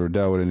know if you ever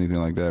dealt with anything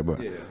like that,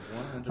 but yeah,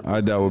 100%. I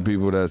dealt with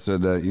people that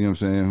said that, you know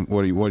what I'm saying,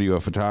 what are you, a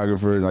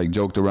photographer? Like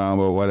joked around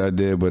about what I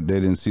did, but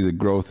they didn't see the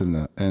growth in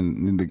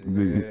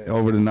the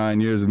over the 9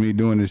 years of me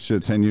doing this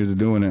shit, 10 years of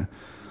doing it,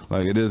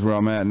 like it is where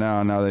I'm at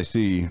now. Now they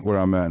see where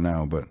I'm at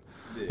now, but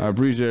I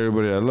appreciate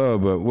everybody I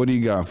love, but what do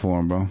you got for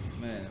them, bro?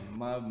 Man,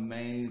 my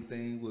main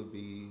thing would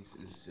be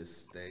is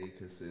just stay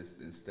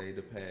consistent, stay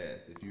the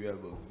path. If you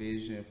have a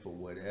vision for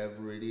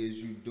whatever it is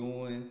you're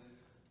doing,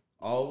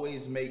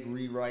 always make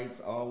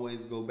rewrites,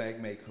 always go back,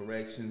 make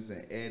corrections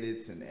and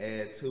edits and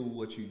add to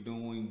what you're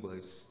doing,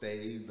 but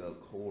stay the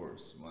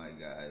course, my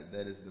guy.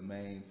 That is the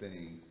main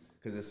thing,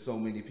 because there's so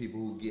many people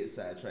who get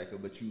sidetracked,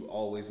 but you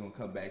always gonna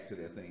come back to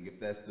that thing. If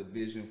that's the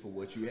vision for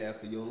what you have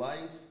for your life,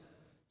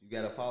 you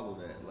gotta follow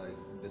that. Like,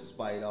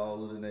 despite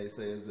all of the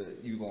naysayers,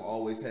 that you gonna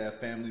always have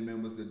family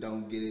members that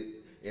don't get it.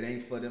 It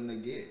ain't for them to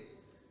get.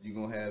 You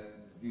gonna have,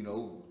 you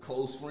know,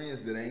 close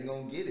friends that ain't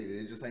gonna get it.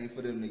 It just ain't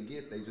for them to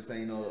get. They just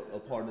ain't a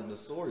part of the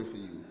story for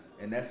you,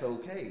 and that's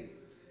okay.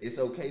 It's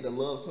okay to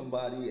love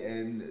somebody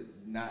and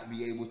not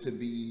be able to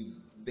be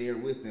there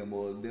with them,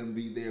 or them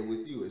be there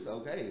with you. It's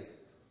okay.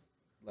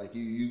 Like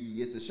you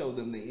get to show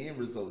them the end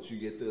results. You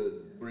get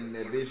to bring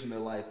that vision to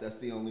life. That's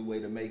the only way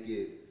to make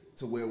it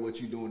to where what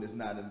you're doing is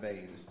not in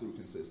vain. It's through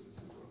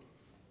consistency, bro.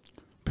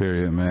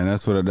 Period, man.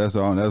 That's what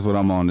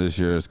I'm on this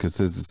year is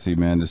consistency,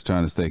 man. Just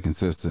trying to stay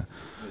consistent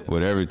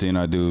with everything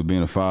I do,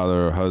 being a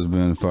father, a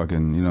husband,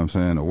 fucking, you know what I'm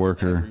saying, a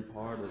worker. Every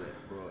part of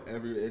that, bro.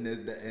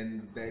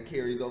 And that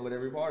carries over to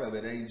every part of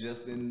it. It ain't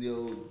just in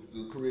your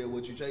career,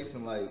 what you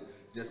chasing, like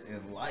just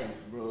in life,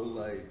 bro.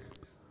 Like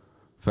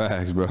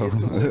facts, bro.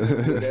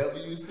 Whatever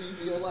you see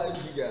for your life,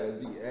 you gotta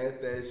be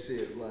at that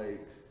shit,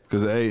 like.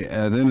 Because, hey,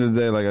 at the end of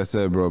the day, like I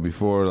said, bro,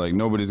 before, like,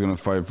 nobody's going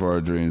to fight for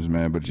our dreams,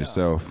 man, but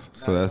yourself.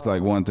 So that's,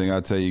 like, one thing I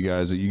tell you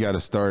guys, that you got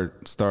to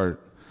start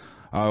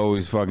I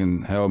always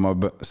fucking held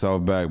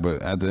myself back,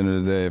 but at the end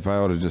of the day, if I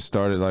would have just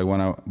started like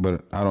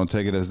but I don't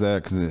take it as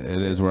that because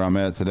it is where I'm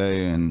at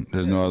today, and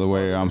there's no other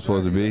way I'm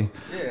supposed to be.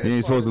 Yeah, you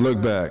ain't supposed to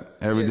look back.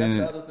 Everything.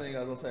 That's the other thing I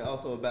was gonna say.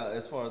 Also about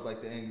as far as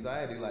like the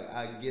anxiety, like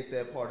I get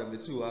that part of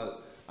it too. I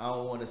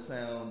don't want to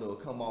sound or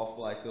come off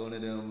like one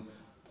of them.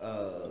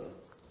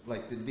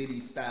 Like the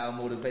Diddy style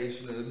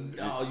motivation of,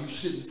 no, you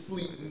shouldn't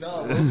sleep.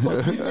 No,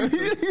 fuck you need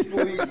to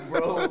sleep,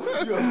 bro.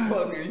 You're a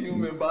fucking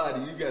human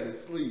body. You gotta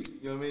sleep.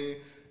 You know what I mean?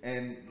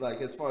 And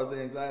like as far as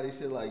the anxiety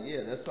shit, like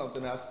yeah, that's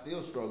something I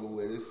still struggle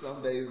with. It's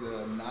some days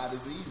that are not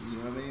as easy, you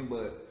know what I mean?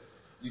 But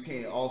you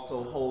can't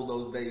also hold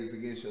those days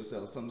against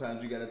yourself.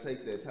 Sometimes you gotta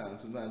take that time.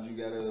 Sometimes you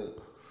gotta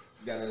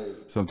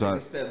take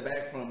a step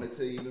back from it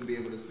to even be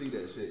able to see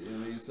that shit. You know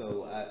what I mean?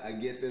 So I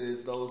get that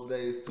it's those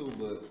days too,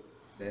 but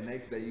that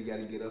next day you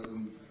gotta get up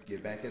and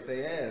get back at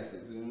their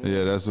asses. You know what I mean?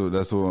 Yeah,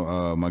 that's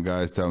what my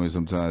guys tell me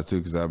sometimes too,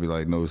 because I'll be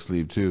like no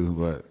sleep too.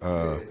 But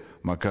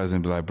my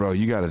cousin be like, bro,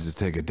 you gotta just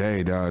take a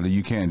day, dog.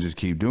 You can't just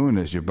keep doing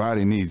this. Your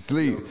body needs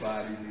sleep.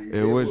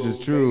 Which is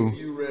true.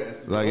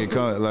 Rest, like it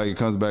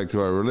comes back to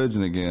our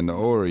religion again, the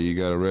aura. You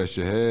gotta rest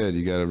your head.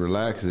 You gotta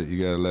relax it.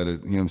 You gotta let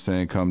it, you know what I'm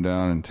saying, come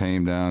down and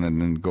tame down, and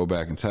then go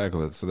back and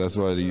tackle it. So that's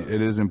why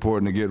it is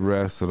important to get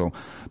rest. So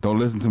don't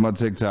listen to my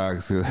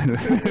TikToks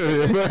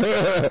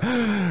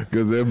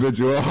because they'll bit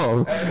you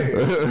off. Hey,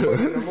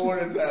 in the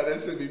morning time,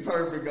 that should be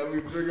perfect. I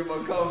be drinking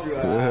my coffee.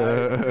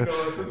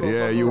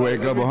 Like, you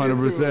wake up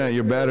 100%.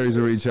 Your batteries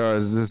are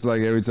recharged. It's just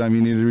like every time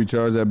you need to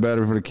recharge that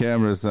battery for the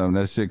camera or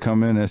something, that shit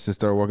come in, that shit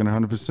start working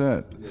 100%.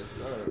 Yes,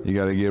 sir. You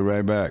got to get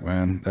right back,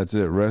 man. That's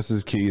it. Rest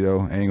is key,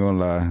 though. Ain't gonna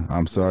lie.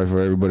 I'm sorry for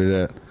everybody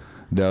that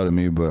doubted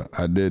me, but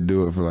I did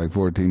do it for like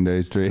 14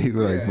 days straight.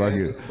 Like, fuck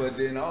it. But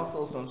then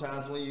also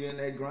sometimes when you're in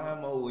that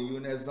grind mode, when you're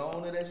in that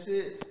zone of that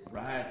shit,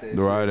 ride that.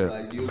 Ride it.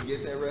 Like you'll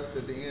get that rest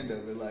at the end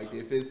of it. Like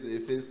if it's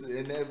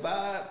in that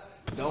vibe,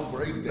 don't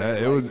break that.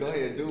 Go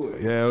ahead, do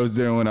it. Yeah, it was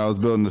there when I was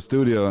building the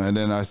studio, and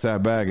then I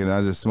sat back and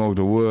I just smoked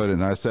the wood,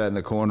 and I sat in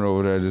the corner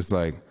over there just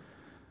like,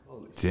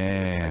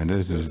 damn,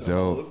 this is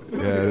dope. Yeah,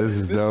 this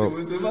is dope.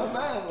 This shit was in my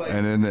mind, like,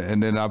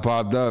 and then I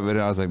popped up, and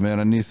I was like, man,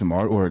 I need some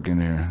artwork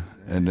in here.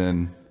 And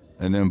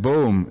then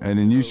boom, and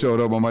then you showed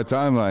up on my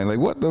timeline, like,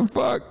 what the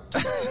fuck?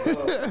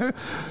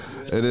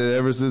 And then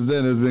ever since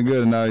then, it's been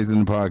good. And now he's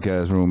in the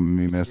podcast room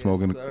with me, man,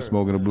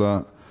 smoking a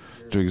blunt,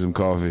 drinking some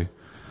coffee.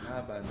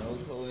 Not by no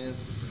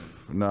coincidence.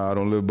 Nah, I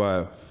don't live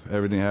by it.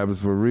 Everything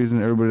happens for a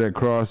reason. Everybody that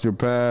crossed your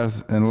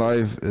path in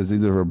life is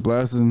either a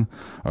blessing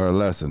or a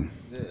lesson.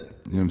 Yeah. You know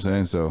what I'm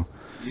saying? So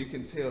you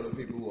can tell the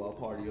people who are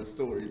part of your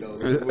story, though.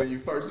 Like, when you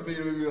first meet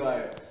them, you be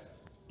like,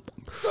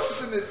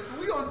 something that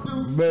we gonna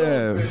do something.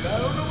 I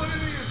don't know what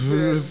it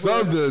is.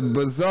 Something.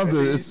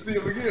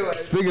 Like,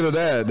 speaking of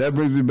that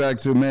brings me back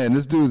to, man,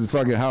 this dude's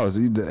fucking house.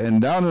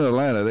 And down in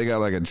Atlanta, they got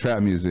like a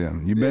trap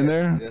museum. You been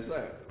there? Yes,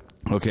 sir.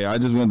 Okay, I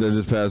just went there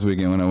this past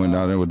weekend when I went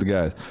down there with the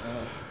guys.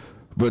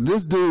 But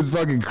this dude's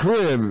fucking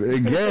crib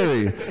in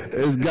Gary,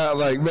 it's got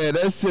like, man,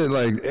 that shit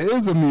like, it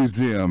is a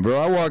museum, bro.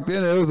 I walked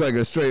in, it was like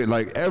a straight,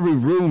 like every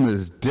room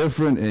is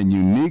different and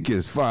unique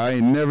as fuck. I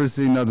ain't never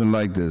seen nothing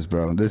like this,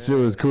 bro. This shit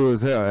was cool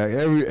as hell. Like,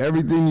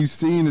 everything you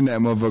seen in that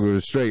motherfucker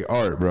was straight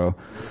art, bro.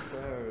 Yes,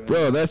 sir.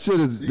 Bro, that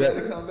shit is, you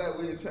gotta come back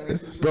with your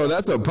change. Bro,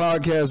 that's a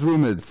podcast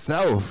room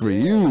itself for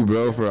you,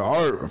 bro,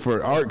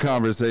 for art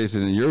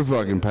conversation in your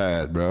fucking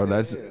pad, bro.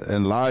 That's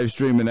and live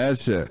streaming that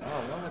shit.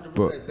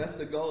 But that's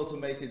the goal, to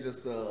make it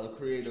just a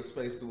creative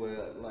space to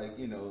where, like,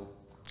 you know.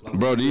 Like,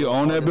 bro, do you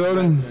own that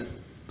building?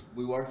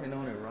 We working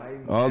on it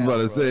right now. I was about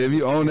to say, if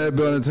you own that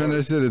building, turn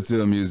that shit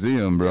into a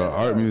museum, bro. Yes,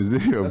 art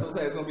museum. That's what I'm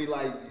saying. It's gonna be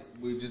like,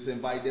 we just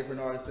invite different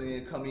artists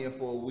in, come in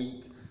for a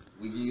week.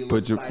 We give you a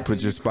put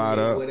your spot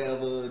up.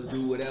 Whatever,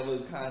 do whatever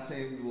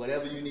content,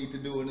 whatever you need to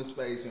do in the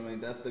space. I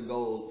mean, that's the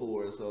goal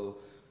for it. So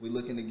we're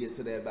looking to get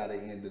to that by the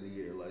end of the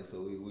year. Like,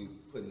 so we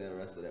putting that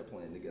rest of that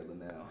plan together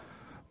now.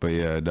 But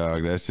yeah,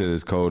 dog, that shit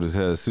is cold as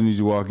hell. As soon as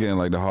you walk in,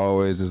 like the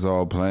hallways is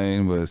all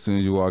plain, but as soon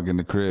as you walk in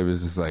the crib,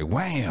 it's just like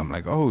wham,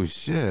 like oh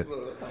shit.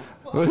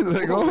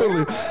 Like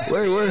holy,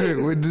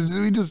 wait,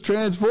 did we just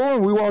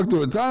transform? We walked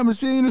through a time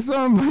machine or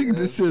something? Like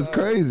this shit's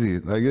crazy.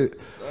 Like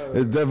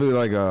it's definitely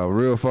like a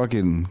real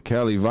fucking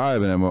Cali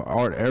vibe and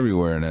art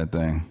everywhere in that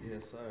thing.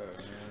 Yes, sir.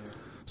 Man.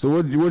 So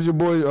what's your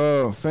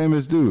boy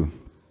Famous do?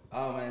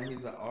 Oh man,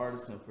 he's an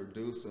artist and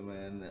producer,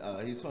 man.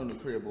 He's from the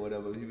crib or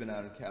whatever. He's been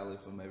out in Cali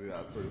for maybe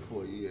about 3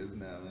 or 4 years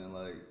now, man.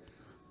 Like,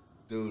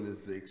 dude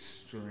is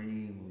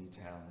extremely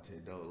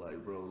talented, though.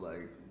 Like, bro,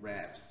 like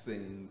rap,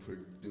 sing,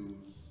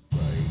 produce,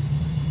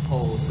 like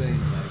whole thing.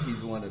 Like,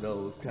 he's one of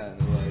those kind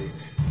of like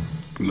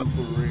super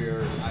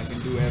rare. I can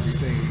do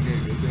everything,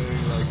 nigga.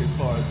 Dude. Like, as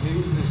far as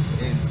music,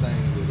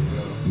 insane with it,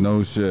 bro.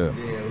 No shit.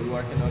 Yeah, we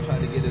working on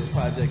trying to get this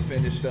project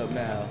finished up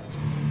now.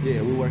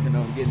 Yeah, we're working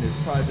on getting this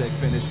project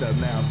finished up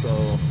now.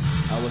 So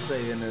I would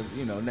say in the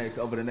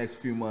over the next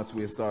few months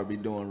we'll start be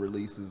doing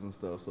releases and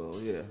stuff. So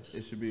yeah,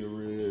 it should be a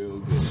real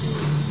good.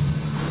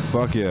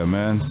 Fuck yeah,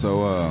 man.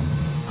 So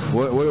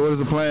what is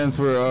the plans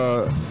for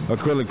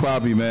Acrylic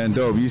Poppy, man?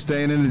 Dope. You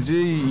staying in the G?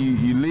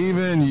 You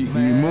leaving? You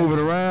moving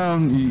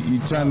around? You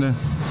trying to?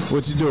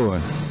 What you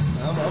doing?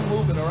 I'm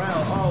moving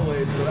around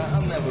always, but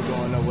I'm never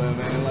going nowhere,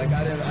 man. Like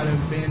I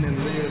done been and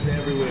lived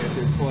everywhere at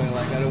this point.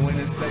 Like I done went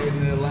and stayed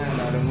in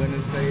Atlanta, I done went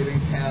and stayed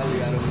in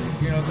Cali, I done,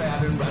 you know what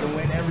I'm saying? I done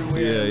went everywhere.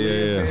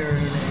 Yeah. There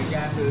and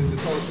got to the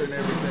culture and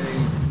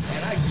everything.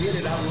 And I get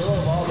it, I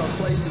love all the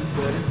places,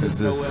 but it's just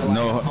nowhere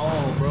like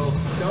home, bro.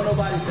 None of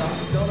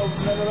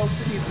those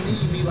cities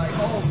need me like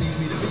home need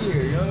me to be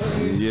here. You know what I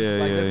mean?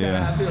 Like that's kind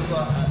of how I feel. So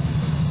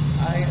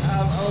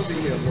I'll be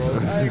here, bro.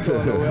 I ain't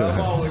going nowhere.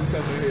 I'm always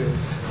coming here.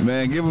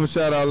 Man, give them a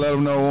shout out. Let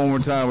them know one more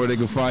time where they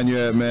can find you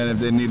at, man, if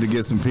they need to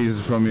get some pieces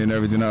from you and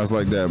everything else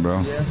like that, bro.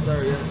 Yes,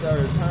 sir.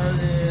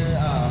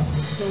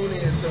 Tune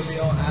in to me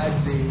on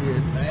IG.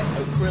 It's at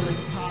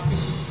Acrylic Poppy,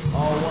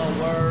 all one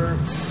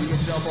word. You can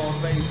jump on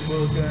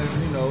Facebook and,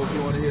 if you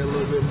want to hear a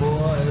little bit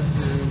more, it's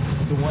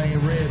Dwayne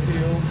Red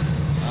Pill.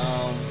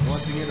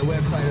 Once again, the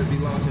website will be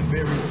launching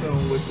very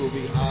soon, which will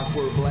be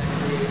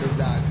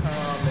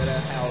awkwardblackcreative.com.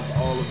 That'll house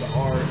all of the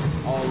art,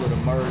 all of the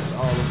merch,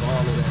 all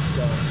of that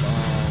stuff.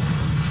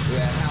 We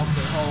have House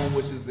and Home,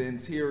 which is the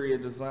interior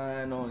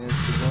design on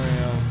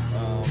Instagram.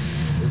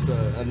 It's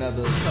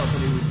another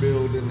company we're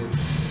building. It's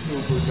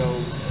super dope.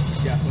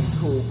 Got some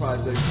cool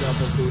projects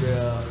jumping through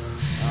there.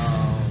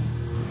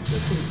 The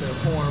Peace and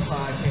Porn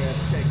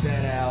podcast, check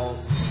that out.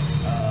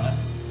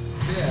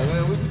 Yeah,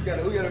 man, we got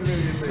a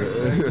million things,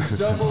 man. Just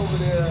jump over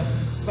there.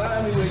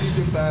 Find me where you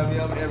can find me.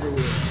 I'm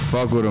everywhere.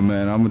 Fuck with them,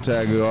 man. I'm going to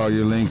tag all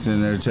your links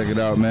in there. Check it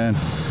out, man.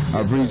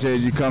 I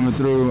appreciate you coming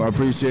through. I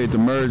appreciate the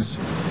merch.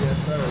 Yes,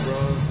 sir,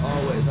 bro.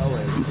 Always.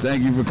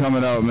 Thank you for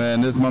coming out,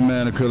 man. This is my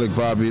man, Acrylic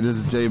Poppy. This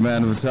is J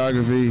Banda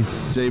Photography.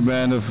 J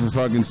Banda for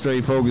fucking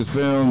Straight Focus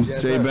Films.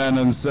 Yes, J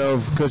Banda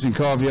himself. Kush and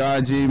Coffee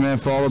IG, man.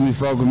 Follow me,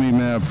 fuck with me,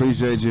 man. I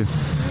appreciate you.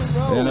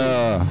 And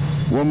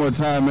one more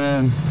time,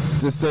 man.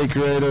 Just stay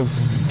creative.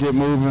 Get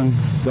moving.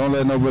 Don't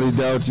let nobody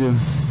doubt you.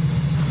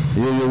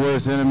 You're your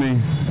worst enemy,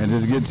 and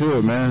just get to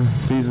it, man.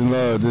 Peace and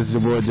love. This is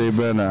your boy J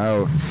Banda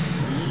out.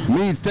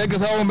 Meats, take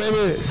us home,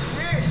 baby.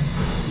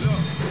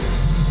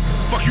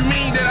 Fuck you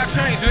mean that I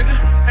changed, nigga?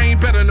 I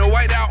ain't better no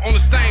white out on the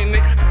stain,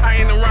 nigga. I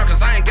ain't around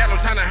cause I ain't got no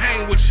time to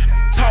hang with you.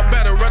 Talk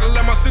better, rather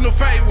let my single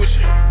fade with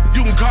you.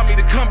 You can call me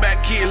the comeback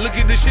kid. Look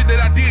at the shit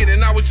that I did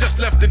and I was just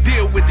left to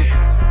deal with it.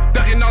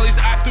 Ducking all these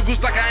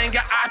obstacles like I ain't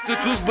got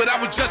obstacles, but I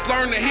was just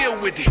learning to heal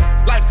with it.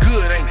 Life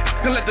good, ain't it?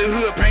 Then let the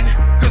hood paint it,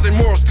 cause they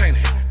morals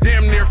tainted.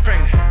 Damn near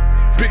fainted.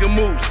 Bigger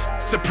moves,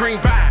 supreme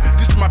vibe.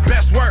 This is my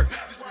best work.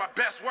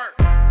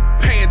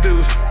 Paying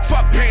dues,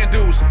 fuck paying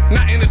dues,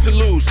 not in it to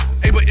lose.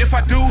 Hey, but if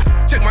I do,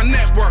 check my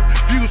network,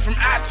 views from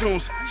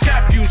iTunes,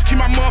 Sky views, keep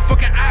my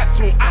motherfucking eyes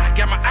tuned. I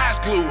got my eyes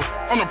glued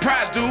on the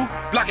prize, dude.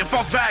 Blocking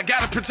false vibe,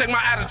 gotta protect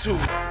my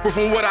attitude. But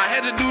from what I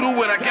had to do to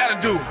what I gotta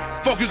do,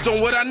 focused on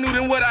what I knew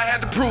than what I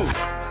had to prove.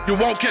 You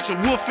won't catch a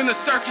wolf in the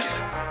circus,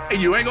 and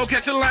you ain't gonna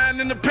catch a lion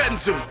in the petting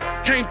zoo.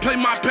 Can't play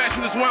my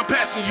passion, that's why I'm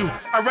passing you.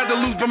 I'd rather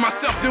lose by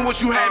myself than what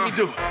you had me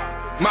do.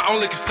 My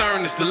only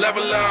concern is to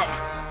level up.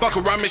 Fuck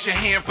around, miss your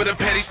hand for the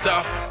petty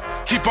stuff.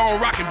 Keep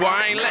on rocking, boy,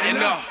 I ain't letting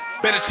up.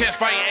 Better chance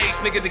fighting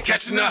ace, nigga, than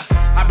catching us.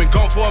 I've been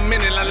gone for a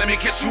minute, now let me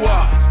catch you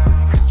up.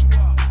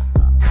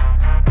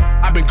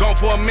 I've been gone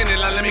for a minute,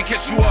 now let me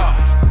catch you up.